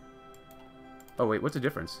 Oh wait, what's the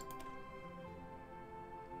difference?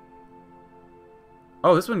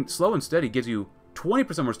 Oh, this one, slow and steady, gives you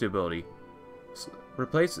 20% more stability.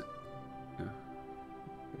 Replace...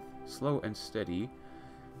 Slow and steady.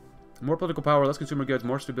 More political power, less consumer goods,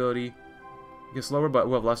 more stability. Get slower, but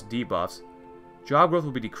we'll have less debuffs. Job growth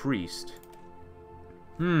will be decreased.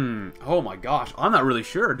 Oh my gosh. I'm not really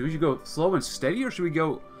sure. Do we go slow and steady, or should we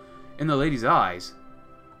go in the lady's eyes?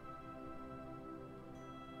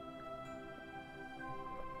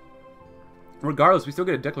 Regardless, we still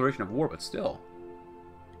get a declaration of war, but still.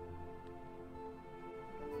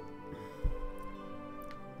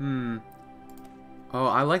 Oh,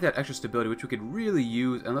 I like that extra stability, which we could really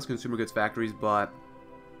use, unless consumer goods factories, but...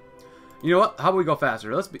 You know what? How about we go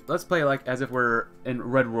faster? Let's play like as if we're in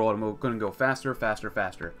Red World, and we're going to go faster, faster,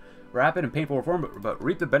 faster. Rapid and painful reform, but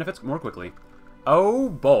reap the benefits more quickly. Oh,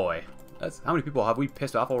 boy. How many people have we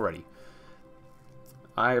pissed off already?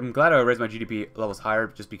 I'm glad I raised my GDP levels higher,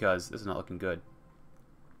 just because this is not looking good.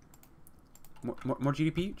 More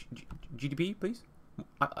GDP? GDP, please?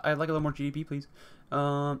 I'd like a little more GDP, please.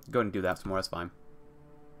 Go ahead and do that some more, that's fine.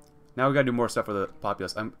 Now we gotta do more stuff for the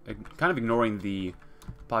populace. I'm kind of ignoring the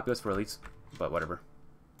populace for elites, but whatever.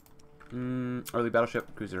 Early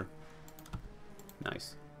battleship, cruiser.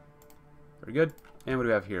 Nice. Very good. And what do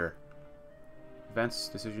we have here? Events,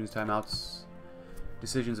 decisions, timeouts.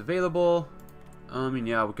 Decisions available. I mean,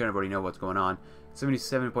 yeah, we kind of already know what's going on.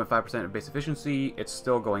 77.5% of base efficiency. It's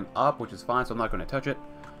still going up, which is fine, so I'm not going to touch it.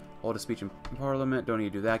 Hold a speech in Parliament. Don't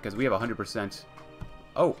need to do that, because we have 100%.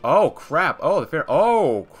 Oh, crap. Oh, the fair...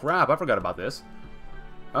 Oh, crap. I forgot about this.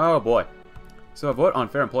 Oh, boy. So a vote on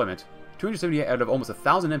fair employment. 278 out of almost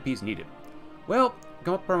 1,000 MPs needed. Well,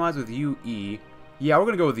 compromise with UE. Yeah, we're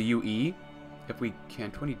going to go with the UE. If we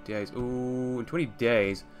can. 20 days. Ooh, in 20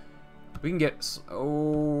 days, we can get...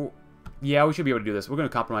 Oh... Yeah, we should be able to do this. We're going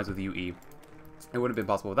to compromise with the UE. It wouldn't have been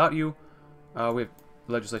possible without you. We have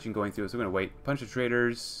legislation going through, so we're going to wait. Punish the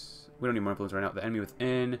traitors. We don't need more influence right now. The enemy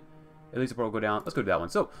within. At least support will go down. Let's go to that one.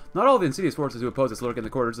 So, not all the insidious forces who oppose us lurk in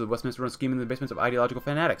the corridors of the Westminster run scheme in the basements of ideological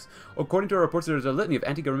fanatics. According to our reports, there is a litany of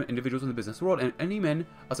anti-government individuals in the business world, and any men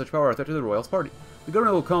of such power are a threat to the Royals party. The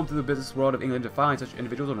government will come through the business world of England to find such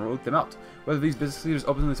individuals and root them out. Whether these business leaders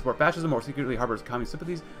openly support fascism or secretly harbor communist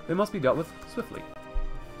sympathies, they must be dealt with swiftly.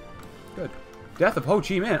 Good. Death of Ho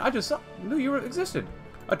Chi Minh. I just knew you existed.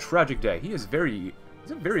 A tragic day. He's a very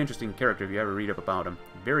interesting character if you ever read up about him.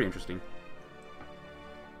 Very interesting.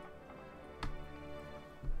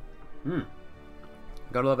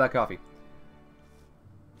 Gotta love that coffee.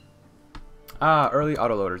 Early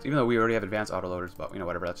autoloaders. Even though we already have advanced autoloaders, but you know,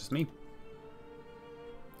 whatever, that's just me.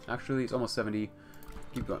 Actually, it's almost 70.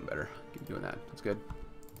 Keep going better. Keep doing that. That's good.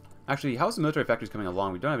 Actually, how's the military factories coming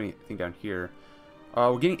along? We don't have anything down here.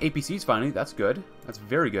 We're getting APCs finally. That's good. That's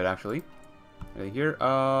very good, actually. Anything here?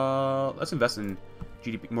 Let's invest in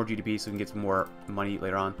GDP, more GDP, so we can get some more money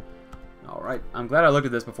later on. Alright, I'm glad I looked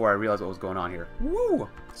at this before I realized what was going on here. Woo!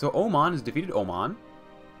 So Oman has defeated Oman.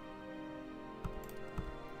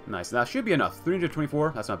 Nice, that should be enough.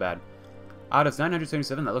 324, that's not bad. Out of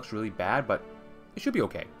 977, that looks really bad, but it should be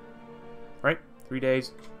okay. Right? 3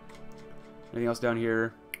 days. Anything else down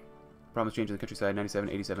here? Promise change in the countryside, 97,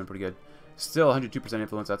 87, pretty good. Still 102%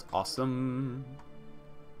 influence, that's awesome.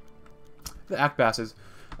 The act passes.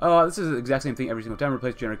 This is the exact same thing every single time.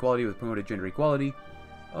 Replace gender equality with promoted gender equality.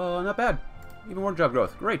 Not bad. Even more job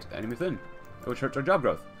growth. Great. Enemy within. Which hurts our job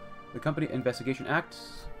growth. The Company Investigation Act.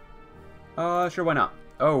 Sure, why not?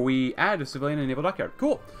 Oh, we add a civilian and naval dockyard.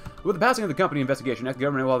 Cool. With the passing of the Company Investigation Act, the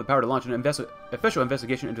government will have the power to launch an official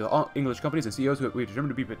investigation into all English companies and CEOs who we determine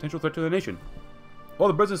to be a potential threat to the nation. While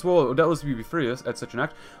the business will doubtless be furious at such an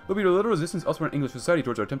act, there will be little resistance elsewhere in English society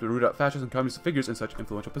towards our attempt to root out fascist and communist figures in such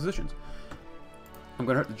influential positions. I'm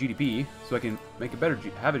going to hurt the GDP so I can make have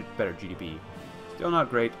a better GDP. Still not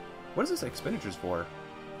great. What is this expenditures for?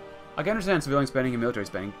 I can understand civilian spending and military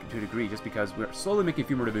spending to a degree, just because we're slowly making a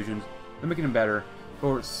few more divisions, we're making them better, but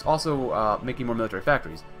we're also making more military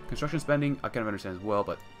factories. Construction spending, I kind of understand as well,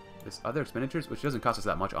 but this other expenditures, which doesn't cost us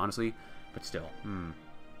that much, honestly, but still.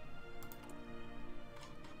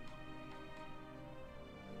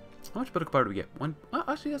 How much political power do we get? One.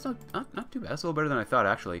 Actually, that's not too bad. That's a little better than I thought,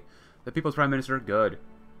 actually. The People's Prime Minister, good.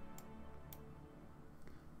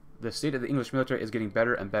 The state of the English military is getting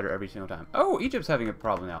better and better every single time. Oh, Egypt's having a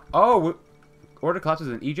problem now. Oh, order collapses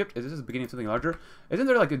in Egypt. Is this the beginning of something larger? Isn't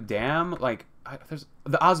there like a dam? Like, there's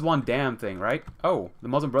the Aswan Dam thing, right? Oh, the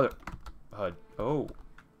Muslim Brotherhood. Oh.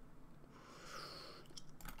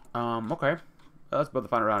 Okay. Let's build the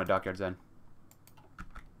final round of dockyards then.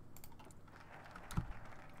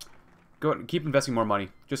 Go ahead and keep investing more money.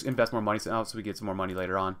 Just invest more money so we get some more money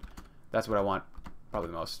later on. That's what I want probably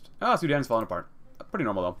the most. Sudan's falling apart. Pretty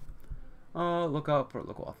normal though. Look out for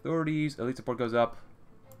local authorities. Elite support goes up.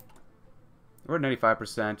 We're at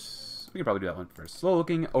 95%. We can probably do that one first. Slow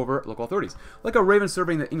looking over local authorities. Like a raven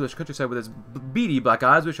surveying the English countryside with its beady black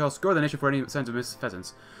eyes, which shall score the nation for any signs of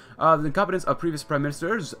mispheasants. The incompetence of previous prime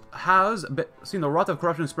ministers has seen the rot of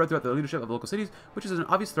corruption spread throughout the leadership of local cities, which is an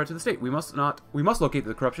obvious threat to the state. We must locate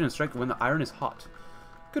the corruption and strike when the iron is hot.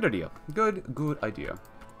 Good idea. Good idea.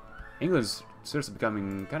 England's seriously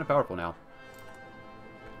becoming kind of powerful now.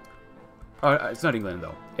 It's not England,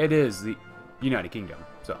 though. It is the United Kingdom,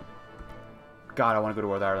 so. God, I want to go to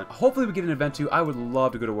war with Ireland. Hopefully we get an event, too. I would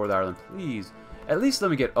love to go to war with Ireland. Please. At least let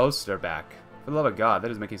me get Ulster back. For the love of God, that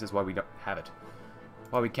doesn't make any sense why we don't have it.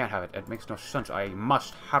 Why we can't have it. It makes no sense. I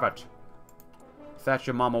must have it.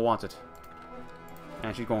 Thatcher Mama wants it.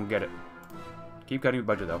 And she's going to get it. Keep cutting the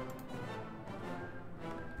budget, though.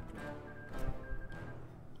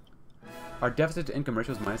 Our deficit to income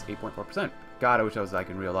ratio is minus 8.4%. God, I wish I was like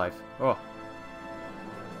in real life. Oh.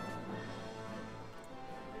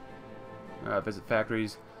 Visit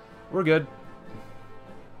factories. We're good.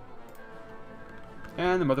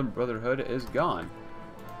 And the Mother Brotherhood is gone.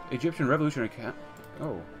 Egyptian revolutionary camp.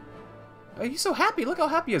 Oh. Oh, he's so happy. Look how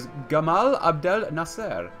happy he is. Gamal Abdel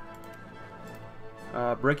Nasser.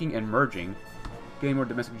 Breaking and merging. Getting more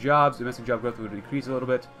domestic jobs. Domestic job growth would decrease a little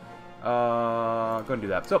bit. Go ahead and do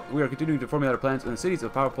that. So, we are continuing to formulate our plans, and the cities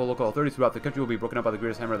of powerful local authorities throughout the country will be broken up by the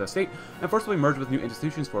greatest hammer of the state, and forcibly merged with new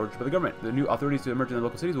institutions forged by the government. The new authorities to emerge in the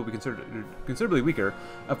local cities will be considered considerably weaker,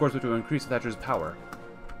 of course, which will increase Thatcher's power.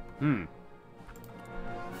 We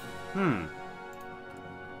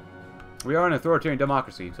are an authoritarian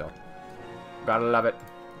democracy, so gotta love it.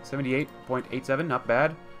 78.87, not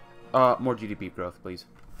bad. More GDP growth, please.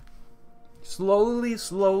 Slowly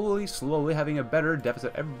having a better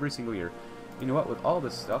deficit every single year. You know what? With all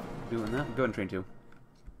this stuff, doing that, go ahead and train 2.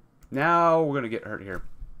 Now we're gonna get hurt here,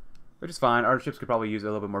 which is fine. Our ships could probably use a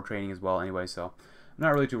little bit more training as well, anyway. So I'm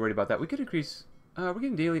not really too worried about that. We could increase. We're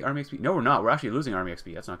getting daily army XP. No, we're not. We're actually losing army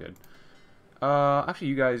XP. That's not good. Actually,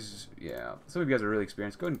 you guys, yeah, some of you guys are really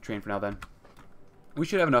experienced. Go ahead and train for now. Then we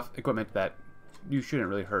should have enough equipment that you shouldn't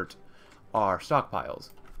really hurt our stockpiles.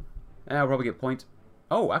 And we'll probably get point.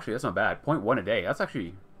 Oh, actually, that's not bad. 0.1 a day. That's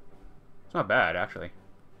actually... It's not bad, actually.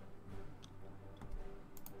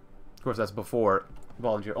 Of course, that's before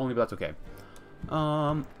volunteer only, but that's okay.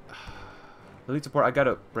 Elite support, I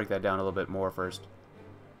gotta break that down a little bit more first.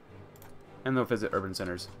 And they'll visit urban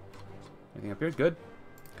centers. Anything up here? Good.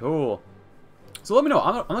 Cool. So let me know.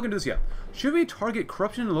 I'm not gonna do this yet. Should we target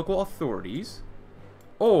corruption in local authorities?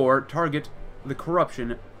 Or target the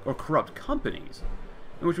corruption or corrupt companies?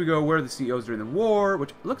 In which we go, where are the CEOs during the war,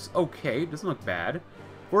 which looks okay, doesn't look bad.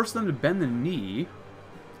 Force them to bend the knee,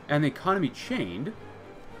 and the economy chained.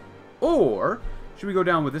 Or, should we go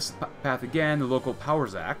down with this path again, the Local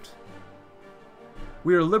Powers Act?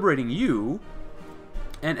 We are liberating you,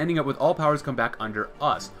 and ending up with all powers come back under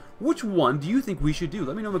us. Which one do you think we should do?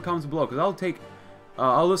 Let me know in the comments below, because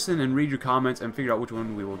I'll listen and read your comments and figure out which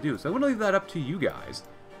one we will do. So I'm going to leave that up to you guys.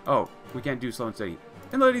 Oh, we can't do slow and steady.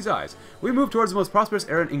 In the lady's eyes, we move towards the most prosperous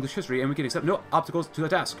era in English history, and we can accept no obstacles to the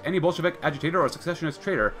task. Any Bolshevik agitator or successionist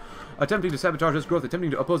traitor attempting to sabotage this growth,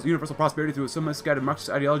 attempting to oppose universal prosperity through some misguided Marxist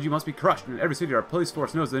ideology must be crushed. In every city, our police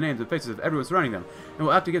force knows the names and faces of everyone surrounding them, and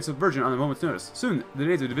will act against subversion on a moment's notice. Soon, the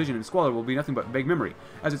days of division and squalor will be nothing but vague memory,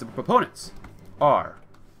 as its proponents are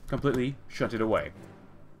completely shunted away.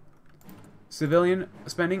 Civilian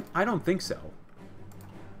spending? I don't think so.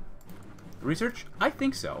 Research? I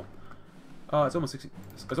think so. It's almost 60.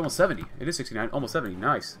 It's almost 70. It is 69. Almost 70.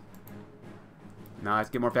 Nice. Nice.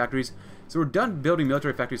 Get more factories. So we're done building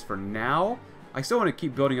military factories for now. I still want to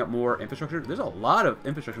keep building up more infrastructure. There's a lot of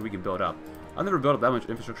infrastructure we can build up. I've never built up that much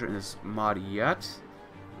infrastructure in this mod yet.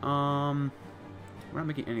 We're not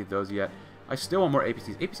making any of those yet. I still want more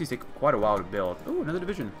APCs. APCs take quite a while to build. Oh, another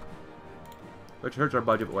division. Which hurts our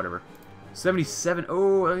budget, but whatever. 77.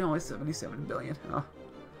 Oh, only 77 billion. Oh.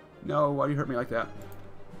 No, why do you hurt me like that?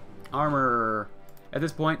 Armor. At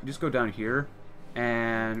this point, just go down here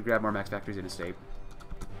and grab more max factories in a state.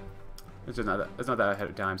 It's not that ahead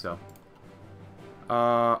of time, so.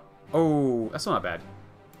 Oh, that's not bad.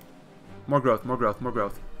 More growth, more growth, more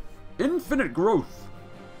growth. Infinite growth.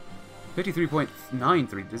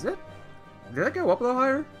 53.93. Did that go up a little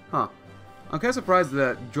higher? Huh. I'm kind of surprised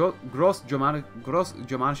that Gross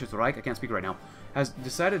Germanisches Reich, I can't speak right now, has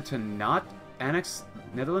decided to not annex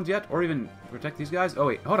Netherlands yet, or even protect these guys. Oh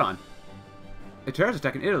wait, hold on. A terrorist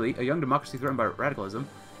attack in Italy, a young democracy threatened by radicalism.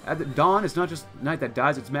 At the dawn, it's not just night that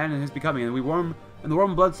dies, it's man and his becoming, and the warm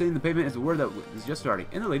blood staining the pavement is the word that is just starting.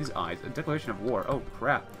 In the lady's eyes, a declaration of war. Oh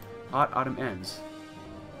crap. Hot autumn ends.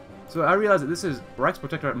 So I realize that this is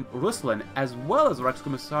Reichsprotektorat Russland, as well as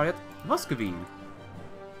Reichskommissariat Muscovine.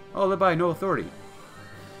 Oh, led by no authority.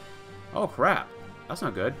 Oh crap. That's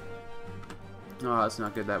not good. No, that's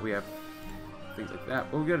not good that we have things like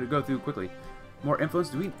that. Well, we gotta go through quickly. More influence?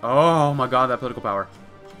 Do we? Oh my god, that political power.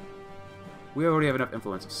 We already have enough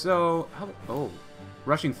influence. So, how? Oh,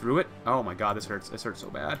 rushing through it? Oh my god, this hurts. This hurts so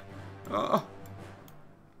bad. Oh.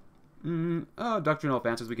 Doctrinal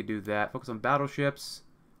advances, we could do that. Focus on battleships.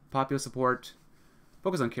 Popular support.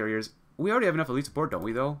 Focus on carriers. we already have enough elite support, don't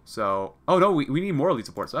we, though? So, oh no, we need more elite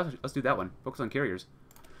support, so let's do that one. Focus on carriers.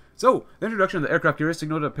 So, the introduction of the aircraft carriers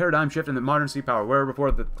signaled a paradigm shift in the modern sea power, where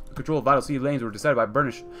before the control of vital sea lanes were decided by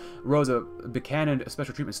burnished rows of Buchanan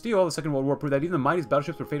special treatment steel, the Second World War proved that even the mightiest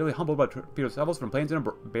battleships were fatally humbled by torpedo salvos from planes in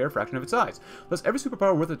a bare fraction of its size. Thus, every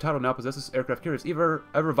superpower worth the title now possesses aircraft carriers,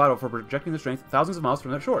 ever vital for projecting their strength thousands of miles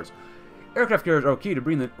from their shores. Aircraft carriers are key to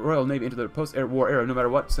bring the Royal Navy into the post-war era, no matter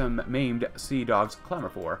what some maimed sea dogs clamor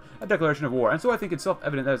for. A declaration of war, and so I think it's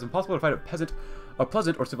self-evident that it's impossible to fight a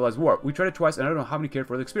pleasant or civilized war. We tried it twice, and I don't know how many cared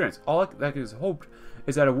for the experience. All that is hoped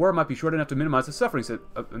is that a war might be short enough to minimize the suffering, said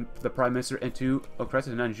the Prime Minister into a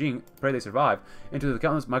crisis in Nanjing. Pray they survive. Into the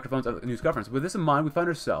countless microphones of the news conference. With this in mind, we find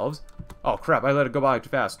ourselves... Oh, crap, I let it go by too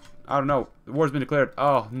fast. I don't know. The war's been declared.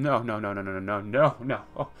 Oh, no.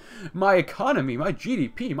 Oh, my economy, my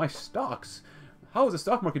GDP, my stocks. How is the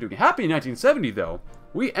stock market doing? Happy 1970, though.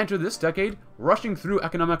 We enter this decade rushing through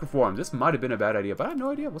economic reforms. This might have been a bad idea, but I have no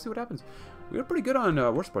idea. We'll see what happens. We were pretty good on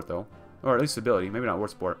war sport, though. Or at least stability. Maybe not war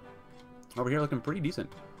sport. Over here looking pretty decent.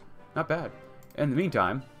 Not bad. In the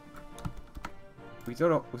meantime, we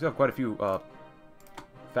still have quite a few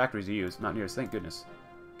factories to use. Not near as, thank goodness.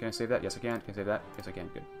 Can I save that? Yes, I can. Can I save that? Yes, I can.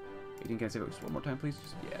 Good. 18, can I save it just one more time, please?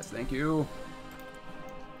 Yes, thank you.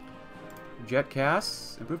 Jet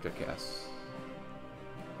casts. Improved jet casts.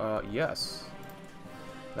 Yes.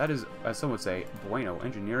 That is, as some would say, bueno.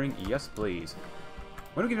 Engineering, yes, please.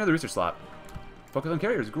 Why don't we get another research slot? Focus on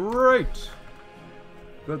carriers. Great!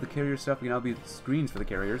 Go to the carrier stuff. We can now be screens for the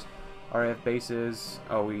carriers. RAF bases.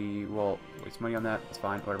 Oh, we will waste money on that. That's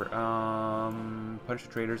fine. Whatever. Punish the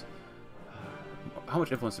traders. How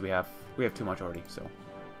much influence do we have? We have too much already, so.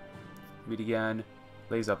 Meet again.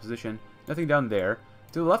 Lays opposition. Nothing down there.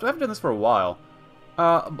 To the left, I haven't done this for a while.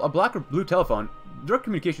 A black or blue telephone. Direct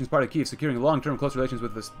communication is part of the key of securing long-term close relations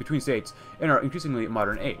between states in our increasingly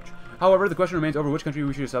modern age. However, the question remains over which country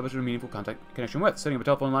we should establish a meaningful contact connection with. Setting up a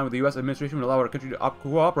telephone line with the U.S. administration would allow our country to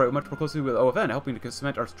cooperate much more closely with OFN, helping to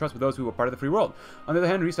cement our trust with those who are part of the free world. On the other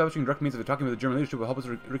hand, re-establishing direct means of talking with the German leadership will help us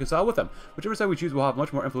reconcile with them. Whichever side we choose will have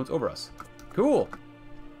much more influence over us. Cool.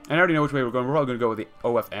 And I already know which way we're going. We're probably going to go with the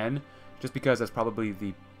OFN, just because that's probably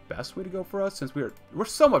the best way to go for us, since we're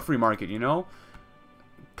somewhat free market, you know?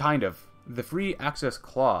 Kind of. The free access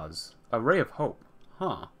clause. A ray of hope.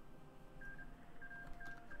 Huh.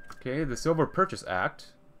 Okay, the Silver Purchase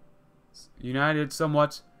Act. United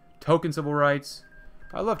somewhat. Token civil rights.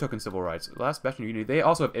 I love token civil rights. Last bastion of unity. They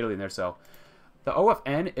also have Italy in there, so. The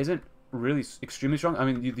OFN isn't really extremely strong. I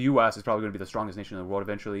mean, the US is probably going to be the strongest nation in the world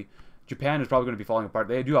eventually. Japan is probably going to be falling apart.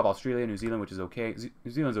 They do have Australia, New Zealand, which is okay.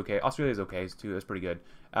 New Zealand's okay. Australia's okay, too. That's pretty good.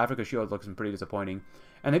 Africa Shield looks pretty disappointing.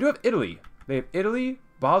 And they do have Italy. They have Italy,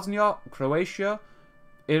 Bosnia, Croatia,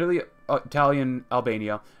 Italy, Italian,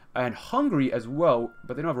 Albania, and Hungary as well.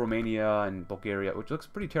 But they don't have Romania and Bulgaria, which looks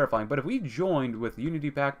pretty terrifying. But if we joined with the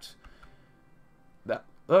Unity Pact, that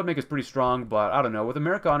would make us pretty strong. But I don't know. With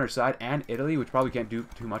America on our side and Italy, which probably can't do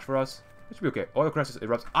too much for us, it should be okay. Oil crisis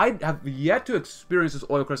erupts. I have yet to experience this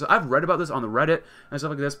oil crisis. I've read about this on the Reddit and stuff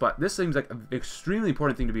like this, but this seems like an extremely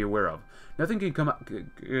important thing to be aware of. Nothing can come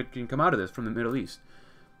out of this from the Middle East.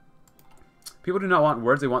 People do not want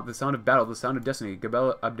words. They want the sound of battle, the sound of destiny.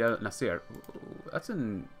 Gabel Abdel Nasser. That's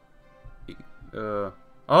in...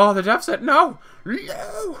 Oh, the deficit. No!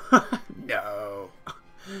 No! No!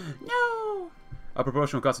 No! A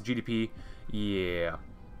proportional cost of GDP. Yeah.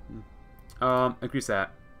 Increase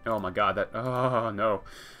that. Oh my god, that... Oh, no.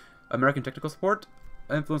 American technical support.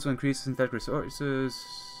 Influence will increase synthetic resources.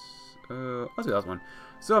 Let's do that one.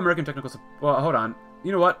 So, American technical support... Well, hold on.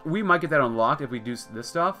 You know what? We might get that unlocked if we do this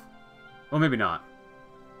stuff. Well, maybe not.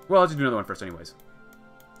 Well, let's just do another one first anyways.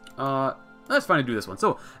 That's fine to do this one.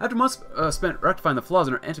 So, after months spent rectifying the flaws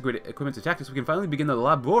in our antiquated equipment and tactics, we can finally begin the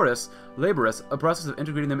laborious process of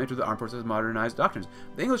integrating them into the armed forces' modernized doctrines.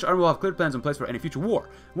 The English army will have clear plans in place for any future war,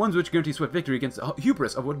 ones which guarantee swift victory against the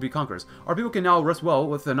hubris of would-be conquerors. Our people can now rest well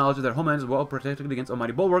with the knowledge that their homeland is well protected against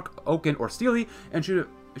almighty bulwark, oaken or steely, and should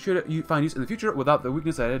you find use in the future without the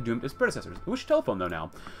weakness that had doomed its predecessors. Which telephone, though,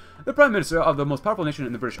 now? The Prime Minister of the most powerful nation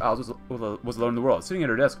in the British Isles was alone in the world. Sitting at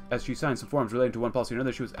her desk as she signed some forms relating to one policy or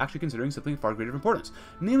another, she was actually considering something far greater importance.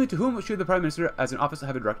 Namely, to whom should the Prime Minister, as an office,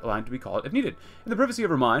 have a direct line to be called if needed? In the privacy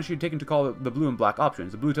of her mind, she had taken to call the blue and black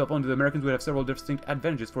options. The blue telephone to the Americans would have several distinct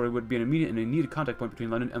advantages, for it would be an immediate and immediate contact point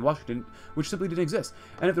between London and Washington, which simply didn't exist.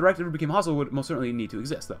 And if the right ever became hostile, would most certainly need to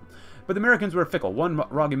exist, though. But the Americans were fickle. One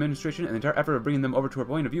wrong administration, and the entire effort of bringing them over to her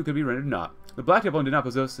point of view could be rendered naught. The black telephone did not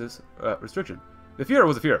possess this restriction. The Führer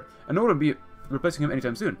was a Führer, and no one would be replacing him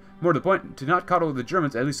anytime soon. More to the point, to not coddle the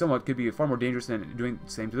Germans, at least somewhat, could be far more dangerous than doing the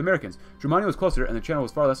same to the Americans. Germany was closer, and the channel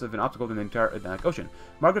was far less of an obstacle than the entire Atlantic Ocean.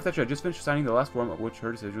 Margaret Thatcher had just finished signing the last form of which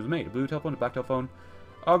her decision was made. Blue telephone, black telephone.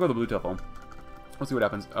 I'll go the blue telephone. Let's see what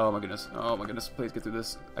happens. Oh my goodness. Oh my goodness. Please get through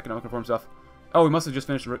this economic reform stuff. Oh, we must have just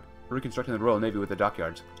finished reconstructing the Royal Navy with the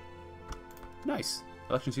dockyards. Nice.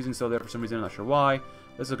 Election season still there for some reason. I'm not sure why.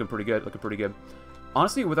 This is looking pretty good. Looking pretty good.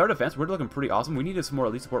 Honestly, with our defense, we're looking pretty awesome. We needed some more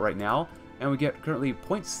elite support right now, and we get currently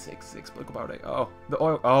 0.66 political power day. Oh, the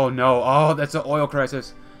oil. Oh no. Oh, that's the oil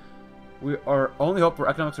crisis. We are only hope for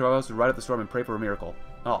economic survival is to ride up the storm and pray for a miracle.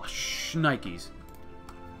 Oh, shnikes.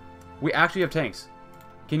 We actually have tanks.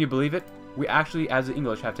 Can you believe it? We actually, as the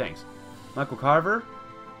English, have tanks. Michael Carver.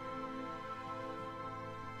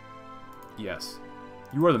 Yes.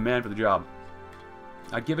 You are the man for the job.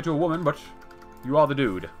 I'd give it to a woman, but you are the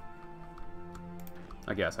dude.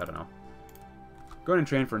 I guess, I don't know. Go ahead and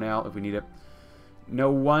train for now if we need it. No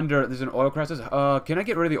wonder there's an oil crisis. Can I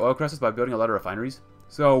get rid of the oil crisis by building a lot of refineries?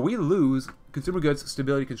 So we lose consumer goods,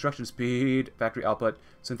 stability, construction speed, factory output,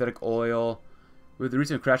 synthetic oil. With the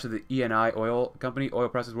recent crash of the ENI oil company, oil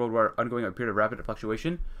prices worldwide are undergoing a period of rapid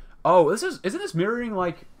fluctuation. Oh, isn't this mirroring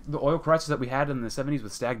like the oil crisis that we had in the 70s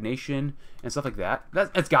with stagnation and stuff like that?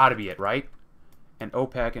 That's got to be it, right? And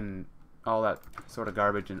OPEC and all that sort of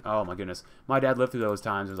garbage, and oh my goodness. My dad lived through those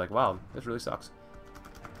times. It was like, wow, this really sucks.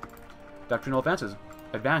 Doctrinal advances.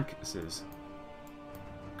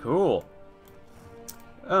 Cool.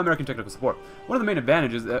 American technical support. One of the main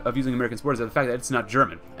advantages of using American support is the fact that it's not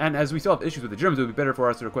German. And as we still have issues with the Germans, it would be better for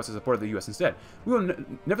us to request the support of the U.S. instead. We will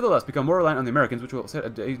nevertheless become more reliant on the Americans, which will set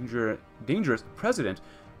a dangerous precedent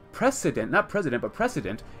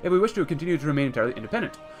if we wish to continue to remain entirely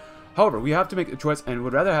independent. However, we have to make a choice and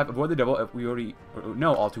would rather avoid the devil if we already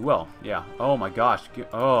know all too well. Yeah. Oh my gosh.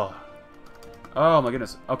 Oh my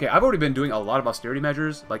goodness. Okay, I've already been doing a lot of austerity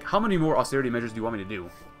measures. Like, how many more austerity measures do you want me to do?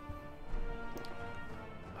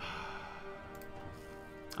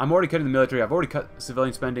 I'm already cutting the military. I've already cut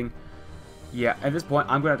civilian spending. Yeah, at this point,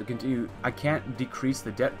 I'm going to have to continue. I can't decrease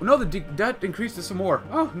the debt. No, the debt increased some more.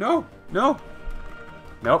 Oh, no. No.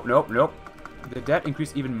 Nope, nope, nope. The debt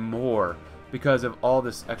increased even more because of all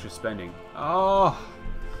this extra spending. Oh.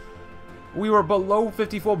 We were below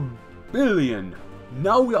 54 billion.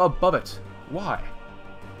 Now we are above it. Why?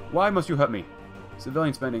 Why must you hurt me?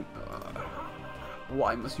 Civilian spending.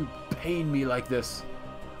 Why must you pain me like this?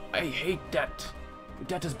 I hate debt.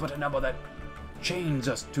 Debt is but a number that chains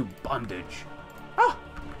us to bondage. Ah!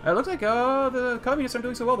 It looks like the communists aren't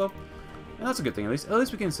doing so well, though. And that's a good thing, at least. At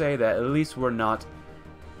least we can say that at least we're not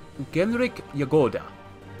Genrik Yagoda.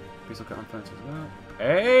 Peaceful conference as well.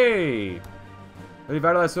 Hey!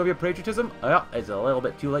 Revitalize Soviet patriotism? Well, it's a little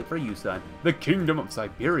bit too late for you, son. The Kingdom of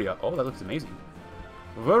Siberia. Oh, that looks amazing.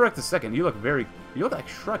 Vorek II, you look like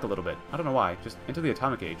Shrek a little bit. I don't know why. Just into the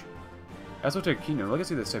atomic age. Esoteric Kingdom. Look at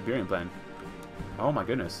the Siberian plan. Oh my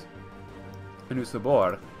goodness. A new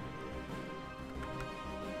Sabor.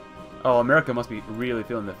 Oh, America must be really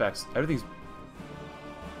feeling the effects. Everything's...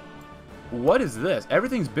 What is this?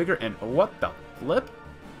 Everything's bigger and... What the flip?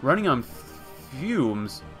 Running on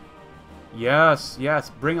fumes. Yes, yes.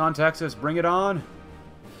 Bring on Texas. Bring it on.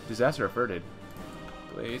 Disaster averted.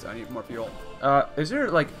 Please, I need more fuel. Is there,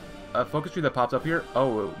 like, a focus tree that pops up here?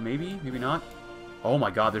 Oh, maybe? Maybe not? Oh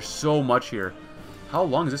my god, there's so much here. How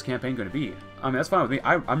long is this campaign going to be? I mean, that's fine with me.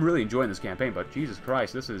 I'm really enjoying this campaign, but Jesus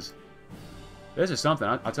Christ, this is something.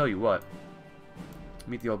 I'll tell you what.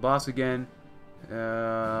 Meet the old boss again.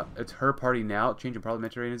 It's her party now. Change in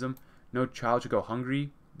parliamentarism. No child should go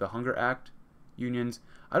hungry. The Hunger Act. Unions.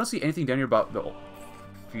 I don't see anything down here about the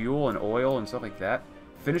fuel and oil and stuff like that.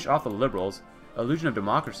 Finish off the liberals. Illusion of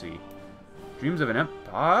democracy. Dreams of an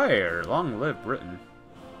empire. Long live Britain.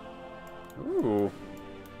 Ooh.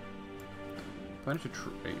 Financial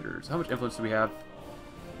traders. How much influence do we have?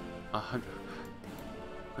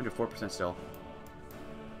 104% still.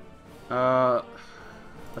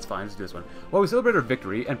 That's fine. Let's do this one. While we celebrate our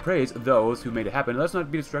victory and praise those who made it happen, let's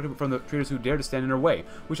not be distracted from the traitors who dare to stand in our way.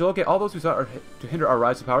 We shall locate all those who sought to hinder our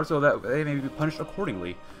rise to power so that they may be punished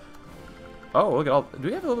accordingly. Oh, look at all... Do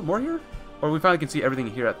we have a little bit more here? Or we finally can see everything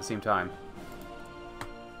here at the same time?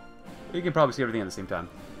 You can probably see everything at the same time.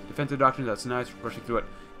 Defensive doctrines, that's nice. Rushing through it.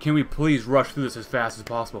 Can we please rush through this as fast as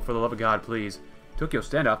possible? For the love of God, please. Tokyo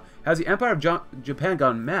standoff. Has the Empire of Japan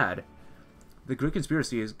gone mad? The Great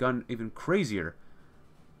Conspiracy has gone even crazier.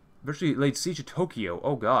 Virtually laid siege to Tokyo.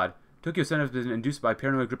 Oh god. Tokyo standoff has been induced by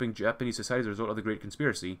paranoia gripping Japanese society as a result of the Great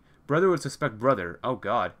Conspiracy. Brother would suspect brother. Oh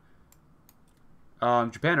god.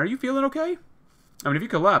 Japan, are you feeling okay? I mean, if you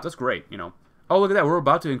collapse, that's great, you know. Oh, look at that. We're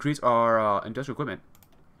about to increase our industrial equipment.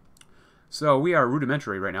 So we are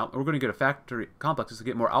rudimentary right now. We're going to get a factory complexes to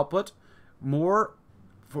get more output,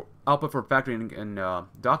 output for factory and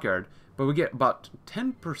dockyard, but we get about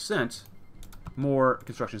 10% more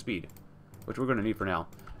construction speed, which we're going to need for now.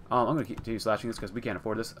 I'm going to continue slashing this because we can't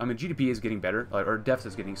afford this. I mean, GDP is getting better, or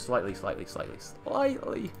deficit is getting slightly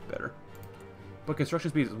better. But construction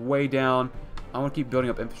speed is way down. I want to keep building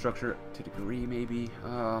up infrastructure to a degree, maybe.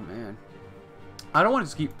 Oh, man. I don't want to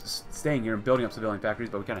just keep staying here and building up civilian factories,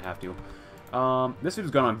 but we kind of have to. This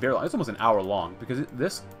video's gone on very long. It's almost an hour long, because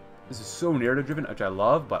this is so narrative-driven, which I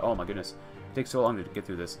love, but oh my goodness. It takes so long to get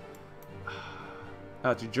through this.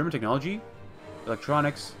 It's German technology,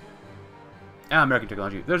 electronics, and American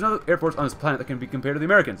technology. There's no air force on this planet that can be compared to the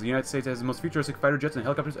Americans. The United States has the most futuristic fighter jets and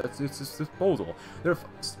helicopters at its disposal. Their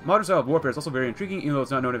modern style of warfare is also very intriguing, even though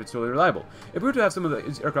it's not known if it's totally reliable. If we were to have some of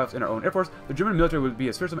these aircrafts in our own air force, the German military would be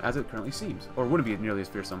as fearsome as it currently seems, or wouldn't be nearly as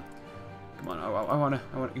fearsome. Come on, I want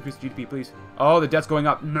to increase GDP, please. Oh, the debt's going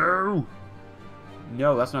up. No,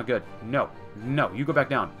 no, that's not good. No, no, you go back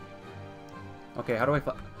down. Okay, how do I?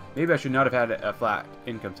 Maybe I should not have had a flat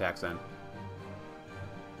income tax then.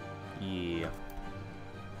 Yeah.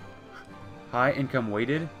 High income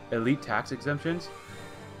weighted, elite tax exemptions.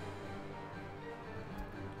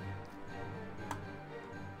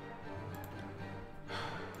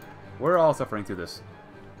 We're all suffering through this,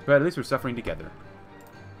 but at least we're suffering together.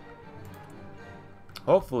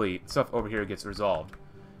 Hopefully, stuff over here gets resolved.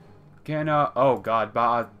 Oh god,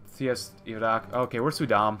 Ba'athias Iraq. Okay, we're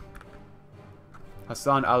Sudan.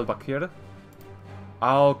 Hassan al-Bakir.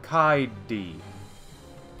 Al-Qaidi.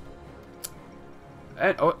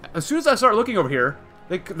 And as soon as I start looking over here,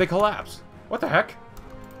 they collapse. What the heck?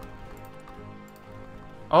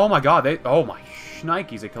 Oh my god, oh my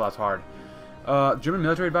shnikes, they collapse hard. German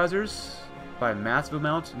military advisors by a massive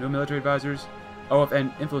amount. No military advisors.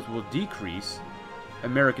 OFN influence will decrease.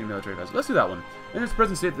 American military advisors. Let's do that one. In its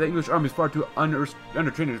present state, the English army is far too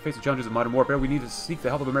undertrained to face the challenges of modern warfare. We need to seek the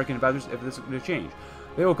help of American advisors if this is going to change.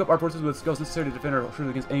 They will equip our forces with skills necessary to defend our shores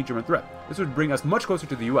against any German threat. This would bring us much closer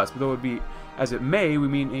to the U.S., but though it would be as it may, we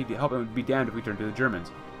need to help and would be damned if we turn to the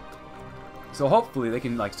Germans. So hopefully they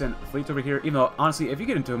can like send fleets over here. Even though honestly, if you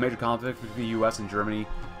get into a major conflict between the U.S. and Germany,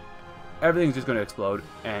 everything's just going to explode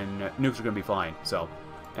and nukes are going to be flying. So,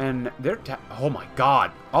 and they're oh my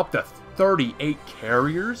god, up to 38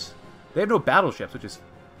 carriers. They have no battleships, which is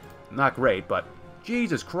not great, but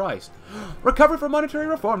Jesus Christ. Recovery from monetary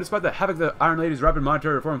reform. Despite the havoc the Iron Lady's rapid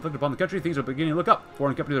monetary reform inflicted upon the country, things are beginning to look up.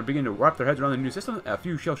 Foreign companies are beginning to wrap their heads around the new system. A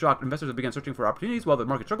few shell-shocked investors have begun searching for opportunities while the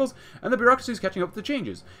market struggles, and the bureaucracy is catching up with the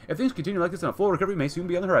changes. If things continue like this, then a full recovery may soon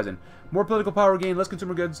be on the horizon. More political power gain, less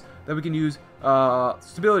consumer goods that we can use,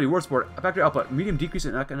 stability, war support, factory output, medium decrease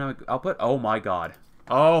in economic output. Oh my god.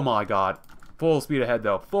 Oh my god. Full speed ahead,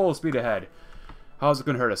 though. Full speed ahead. How's it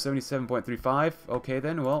going to hurt us? 77.35. Okay,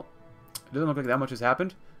 then. Well, it doesn't look like that much has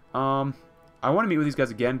happened. I want to meet with these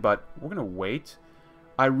guys again, but we're going to wait.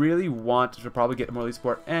 I really want to probably get more elite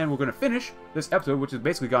support, and we're going to finish this episode, which has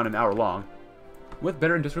basically gone an hour long, with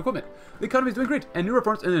better industrial equipment. The economy is doing great, and new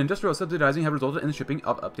reforms in industrial subsidizing have resulted in the shipping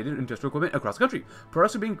of updated industrial equipment across the country.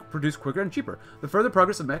 Products are being produced quicker and cheaper. The further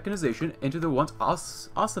progress of mechanization into the once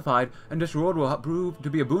ossified industrial world will prove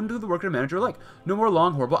to be a boon to the worker and manager alike. No more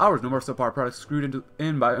long, horrible hours. No more subpar products screwed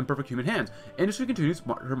in by imperfect human hands. Industry continues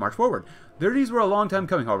to march forward. These were a long time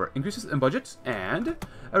coming, however. Increases in budgets and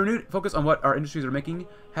a renewed focus on what our industries are making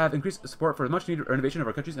have increased support for the much-needed renovation of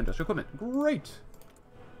our country's industrial equipment. Great!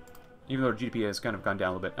 Even though GDP has kind of gone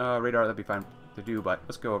down a little bit. Radar, that'd be fine to do, but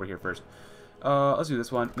let's go over here first. Let's do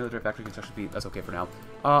this one. Military factory construction speed. That's okay for now.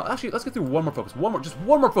 Actually, let's get through one more focus. Just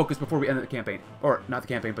one more focus before we end the campaign. Or, not the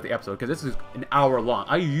campaign, but the episode, because this is an hour long.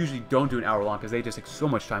 I usually don't do an hour long, because they just take so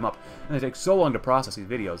much time up. And they take so long to process these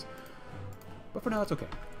videos. But for now, it's okay.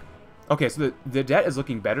 Okay, so the debt is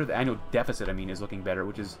looking better. The annual deficit, I mean, is looking better,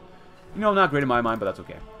 which is, you know, not great in my mind, but that's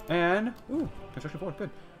okay. And, ooh, construction forward, good.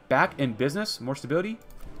 Back in business, more stability.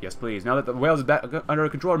 Yes, please. Now that the Wales is back under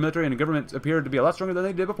control, our military and government appear to be a lot stronger than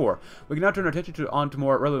they did before. We can now turn our attention on to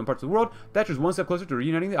more relevant parts of the world. Thatcher's one step closer to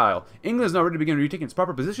reuniting the Isle. England is now ready to begin retaking its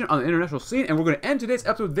proper position on the international scene, and we're going to end today's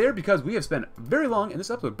episode there because we have spent very long in this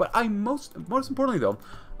episode. But most importantly, though,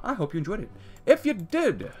 I hope you enjoyed it. If you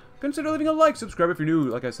did, consider leaving a like, subscribe if you're new.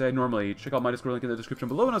 Like I said, normally, check out my Discord link in the description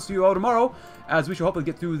below, and I'll see you all tomorrow, as we shall hopefully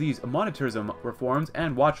get through these monetarism reforms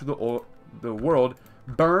and watch the world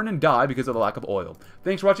burn and die because of the lack of oil.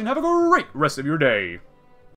 Thanks for watching. Have a great rest of your day.